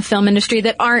Hollywood and in the film industry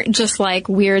that aren't just like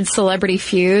weird celebrity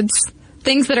feuds.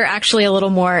 Things that are actually a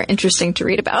little more interesting to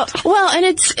read about. Well, and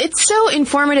it's so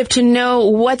informative to know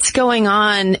what's going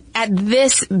on at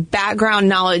this background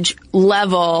knowledge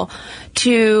level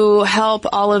to help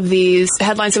all of these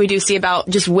headlines that we do see about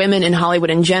just women in Hollywood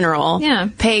in general. Yeah.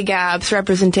 Pay gaps,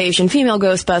 representation, female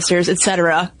Ghostbusters,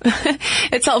 etc.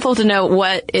 It's helpful to know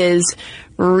what is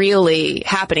really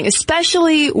happening,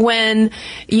 especially when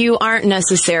you aren't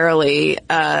necessarily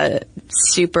a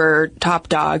super top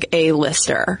dog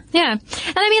A-lister. Yeah. And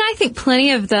I think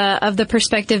plenty of the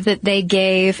perspective that they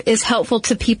gave is helpful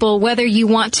to people whether you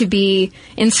want to be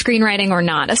in screenwriting or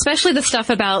not, especially the stuff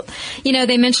about,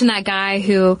 they mentioned that guy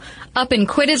who up and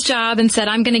quit his job and said,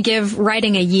 I'm going to give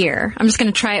writing a year. I'm just going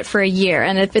to try it for a year.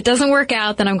 And if it doesn't work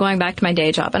out, then I'm going back to my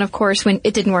day job. And of course, when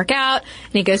it didn't work out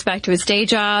and he goes back to his day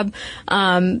job,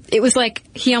 it was like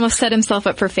he almost set himself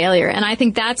up for failure. And I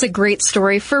think that's a great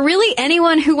story for really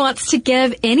anyone who wants to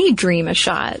give any dream a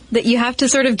shot, that you have to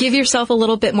sort of give yourself a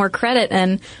little bit more credit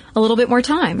and a little bit more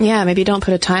time. Yeah, maybe don't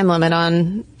put a time limit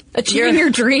on achieving your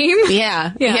dream.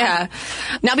 Yeah.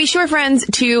 Now be sure, friends,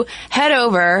 to head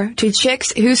over to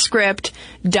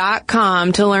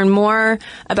chickswhoscript.com to learn more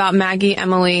about Maggie,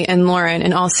 Emily, and Lauren,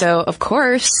 and also, of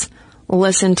course,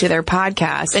 listen to their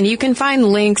podcast. And you can find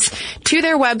links to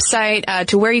their website,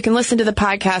 to where you can listen to the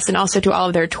podcast, and also to all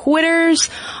of their Twitters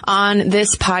on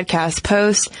this podcast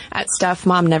post at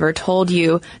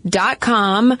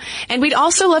stuffmomnevertoldyou.com. And we'd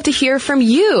also love to hear from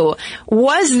you.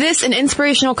 Was this an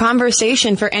inspirational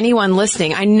conversation for anyone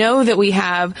listening? I know that we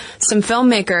have some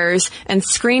filmmakers and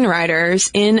screenwriters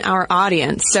in our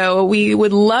audience, so we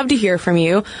would love to hear from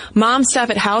you.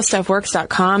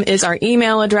 momstuff@howstuffworks.com is our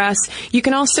email address. You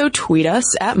can also tweet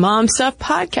us at Mom Stuff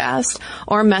Podcast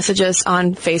or message us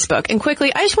on Facebook. And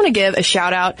quickly, I just want to give a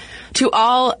shout out to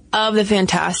all of the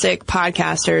fantastic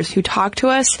podcasters who talked to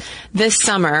us this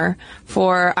summer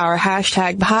for our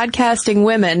hashtag Podcasting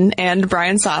Women and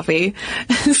Brian Safi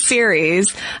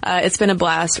series. It's been a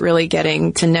blast really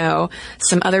getting to know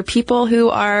some other people who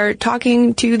are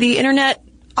talking to the internet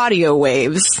audio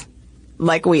waves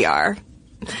like we are.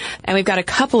 And we've got a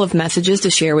couple of messages to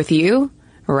share with you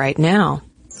right now.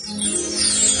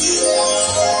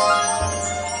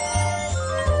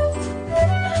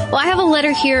 Well, I have a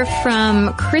letter here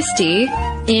from Christy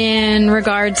in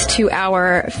regards to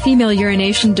our female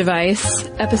urination device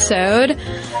episode.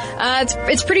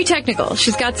 It's pretty technical.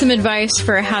 She's got some advice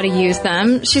for how to use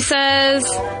them. She says,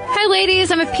 "Hi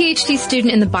ladies, I'm a PhD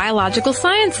student in the biological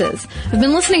sciences. I've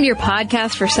been listening to your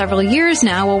podcast for several years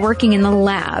now while working in the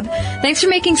lab. Thanks for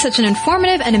making such an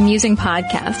informative and amusing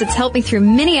podcast. It's helped me through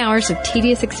many hours of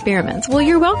tedious experiments." Well,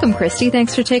 you're welcome, Christy.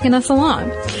 Thanks for taking us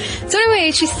along. So anyway,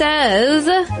 she says,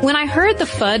 "When I heard the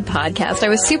FUD podcast, I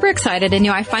was super excited and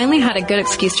knew I finally had a good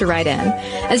excuse to write in.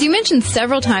 As you mentioned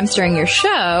several times during your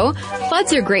show,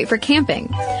 FUDs are great for camping.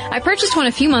 I purchased one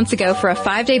a few months ago for a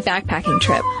 5-day backpacking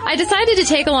trip. I decided to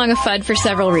take along a FUD for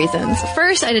several reasons.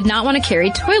 First, I did not want to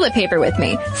carry toilet paper with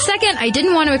me. Second, I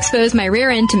didn't want to expose my rear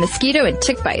end to mosquito and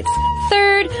tick bites.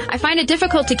 Third, I find it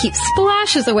difficult to keep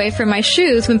splashes away from my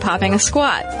shoes when popping a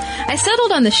squat. I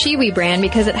settled on the Shiwi brand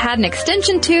because it had an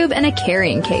extension tube and a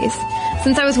carrying case.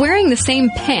 Since I was wearing the same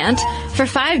pant, for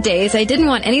 5 days I didn't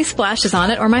want any splashes on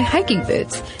it or my hiking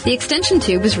boots. The extension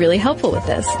tube was really helpful with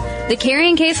this. The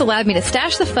carrying case allowed me to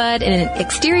stash the FUD in an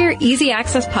exterior easy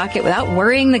access pocket without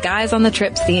worrying the guys on the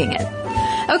trip seeing it.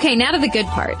 Okay, now to the good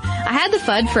part. I had the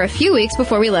FUD for a few weeks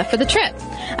before we left for the trip.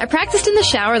 I practiced in the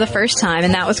shower the first time,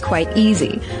 and that was quite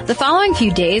easy. The following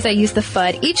few days, I used the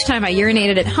FUD each time I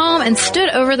urinated at home and stood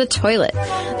over the toilet.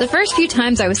 The first few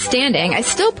times I was standing, I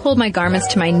still pulled my garments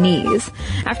to my knees.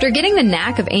 After getting the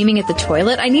knack of aiming at the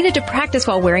toilet, I needed to practice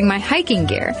while wearing my hiking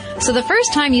gear. So the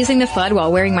first time using the FUD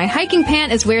while wearing my hiking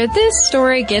pant is where this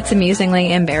story gets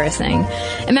amusingly embarrassing.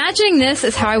 Imagining this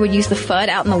is how I would use the FUD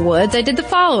out in the woods, I did the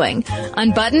following.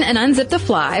 Unbutton and unzip the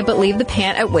fly, but leave the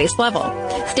pant at waist level.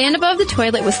 Stand above the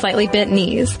toilet with slightly bent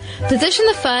knees. Position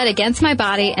the FUD against my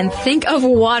body and think of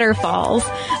waterfalls.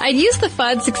 I'd used the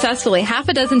FUD successfully half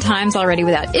a dozen times already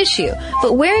without issue,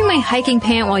 but wearing my hiking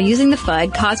pant while using the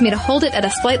FUD caused me to hold it at a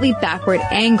slightly backward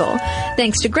angle.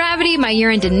 Thanks to gravity, my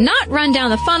urine did not run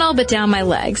down the funnel, but down my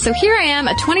legs. So here I am,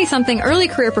 a 20-something early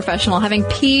career professional, having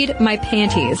peed my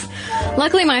panties.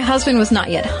 Luckily, my husband was not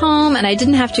yet home, and I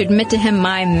didn't have to admit to him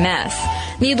my mess.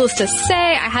 Needless to say,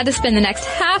 I had to spend the next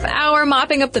half hour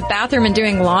mopping up the bathroom and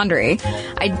doing laundry.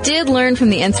 I did learn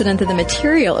from the incident that the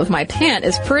material of my pant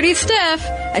is pretty stiff.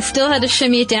 I still had to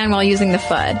shimmy it down while using the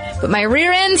FUD, but my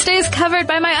rear end stays covered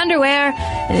by my underwear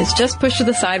and is just pushed to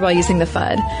the side while using the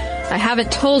FUD. I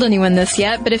haven't told anyone this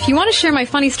yet, but if you want to share my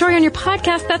funny story on your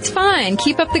podcast, that's fine.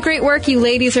 Keep up the great work. You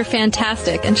ladies are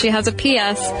fantastic. And she has a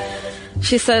P.S.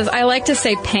 She says, I like to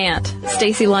say pant,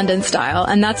 Stacey London style,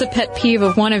 and that's a pet peeve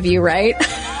of one of you, right?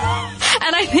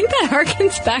 And I think that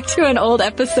harkens back to an old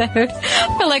episode,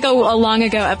 like a long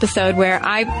ago episode where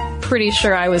I'm pretty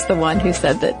sure I was the one who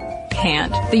said that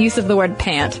pant, the use of the word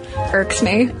pant, irks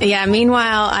me. Yeah,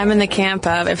 meanwhile, I'm in the camp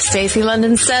of, if Stacey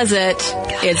London says it,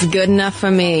 it's good enough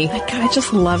for me. God, I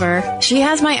just love her. She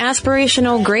has my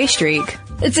aspirational gray streak.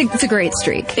 It's a great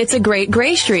streak. It's a great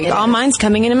gray streak. All mine's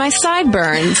coming into my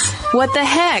sideburns. What the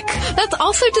heck? That's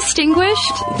also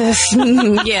distinguished.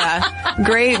 Yeah.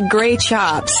 Gray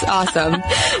chops. Awesome.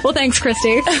 Well, thanks,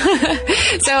 Christy.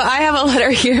 So I have a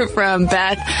letter here from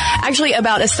Beth, actually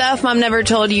about a Stuff Mom Never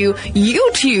Told You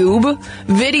YouTube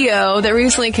video that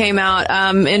recently came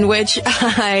out, in which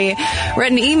I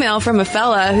read an email from a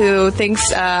fella who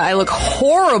thinks I look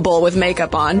horrible with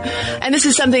makeup on. And this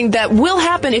is something that will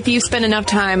happen if you spend enough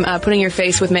time putting your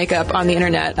face with makeup on the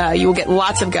internet. You will get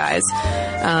lots of guys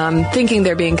thinking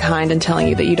they're being kind and telling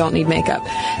you that you don't need makeup.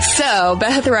 So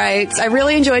Beth writes, I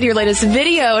really enjoyed your latest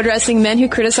video addressing men who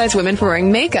criticize women for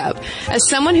wearing makeup. As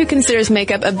someone who considers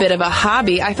makeup a bit of a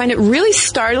hobby, I find it really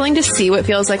startling to see what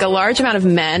feels like a large amount of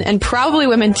men, and probably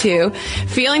women too,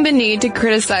 feeling the need to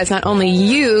criticize not only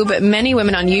you, but many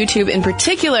women on YouTube in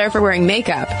particular for wearing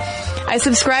makeup. I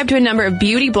subscribe to a number of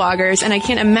beauty bloggers, and I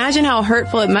can't imagine how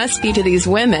hurtful it must be to these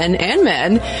women and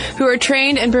men who are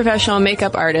trained and professional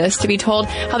makeup artists to be told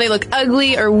how they look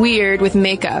ugly or weird with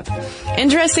makeup.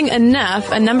 Interesting enough,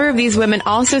 a number of these women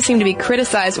also seem to be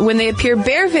criticized when they appear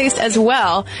barefaced as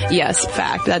well. Yes,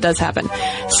 fact, that does happen.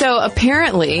 So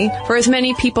apparently, for as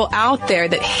many people out there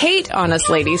that hate on us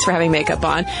ladies for having makeup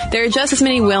on, there are just as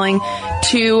many willing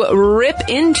to rip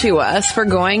into us for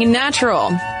going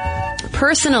natural.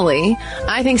 Personally,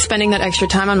 I think spending that extra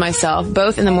time on myself,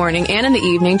 both in the morning and in the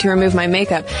evening to remove my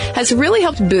makeup, has really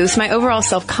helped boost my overall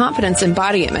self-confidence and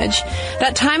body image.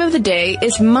 That time of the day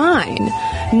is mine.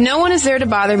 No one is there to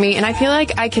bother me, and I feel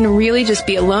like I can really just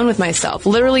be alone with myself,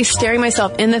 literally staring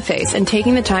myself in the face and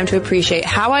taking the time to appreciate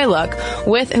how I look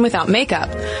with and without makeup.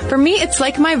 For me, it's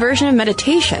like my version of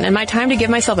meditation and my time to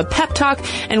give myself a pep talk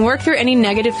and work through any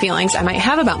negative feelings I might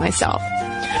have about myself.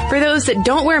 For those that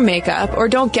don't wear makeup or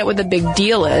don't get what the big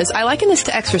deal is, I liken this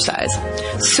to exercise.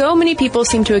 So many people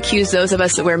seem to accuse those of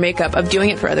us that wear makeup of doing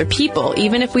it for other people,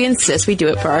 even if we insist we do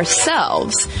it for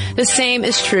ourselves. The same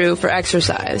is true for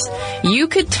exercise. You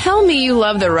could tell me you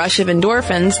love the rush of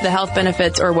endorphins, the health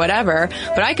benefits, or whatever,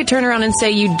 but I could turn around and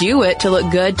say you do it to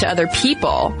look good to other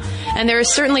people. And there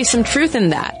is certainly some truth in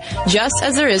that, just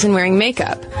as there is in wearing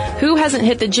makeup. Who hasn't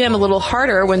hit the gym a little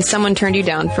harder when someone turned you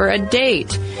down for a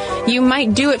date? You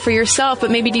might do do it for yourself, but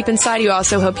maybe deep inside you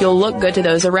also hope you'll look good to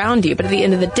those around you. But at the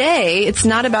end of the day, it's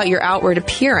not about your outward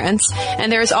appearance,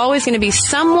 and there's always going to be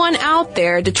someone out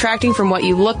there detracting from what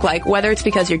you look like, whether it's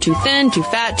because you're too thin, too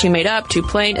fat, too made up, too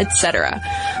plain, etc.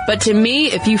 But to me,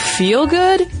 if you feel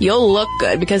good, you'll look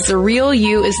good, because the real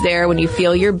you is there when you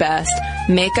feel your best,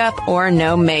 makeup or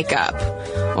no makeup.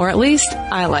 Or at least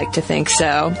I like to think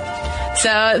so.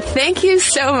 So thank you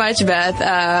so much, Beth.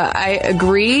 I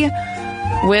agree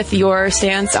with your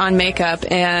stance on makeup.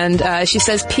 And she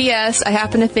says, P.S. I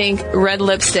happen to think red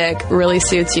lipstick really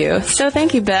suits you. So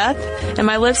thank you, Beth. And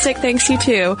my lipstick thanks you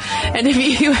too. And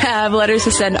if you have letters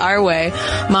to send our way,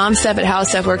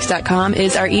 momstuff@howstuffworks.com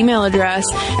is our email address.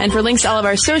 And for links to all of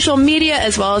our social media,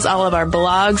 as well as all of our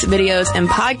blogs, videos, and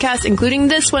podcasts, including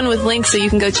this one with links so you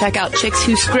can go check out Chicks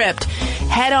Who Script,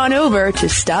 head on over to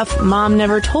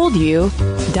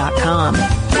StuffMomNeverToldYou.com.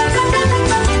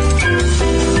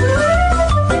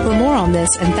 For more on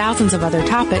this and thousands of other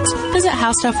topics, visit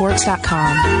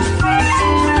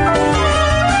HowStuffWorks.com.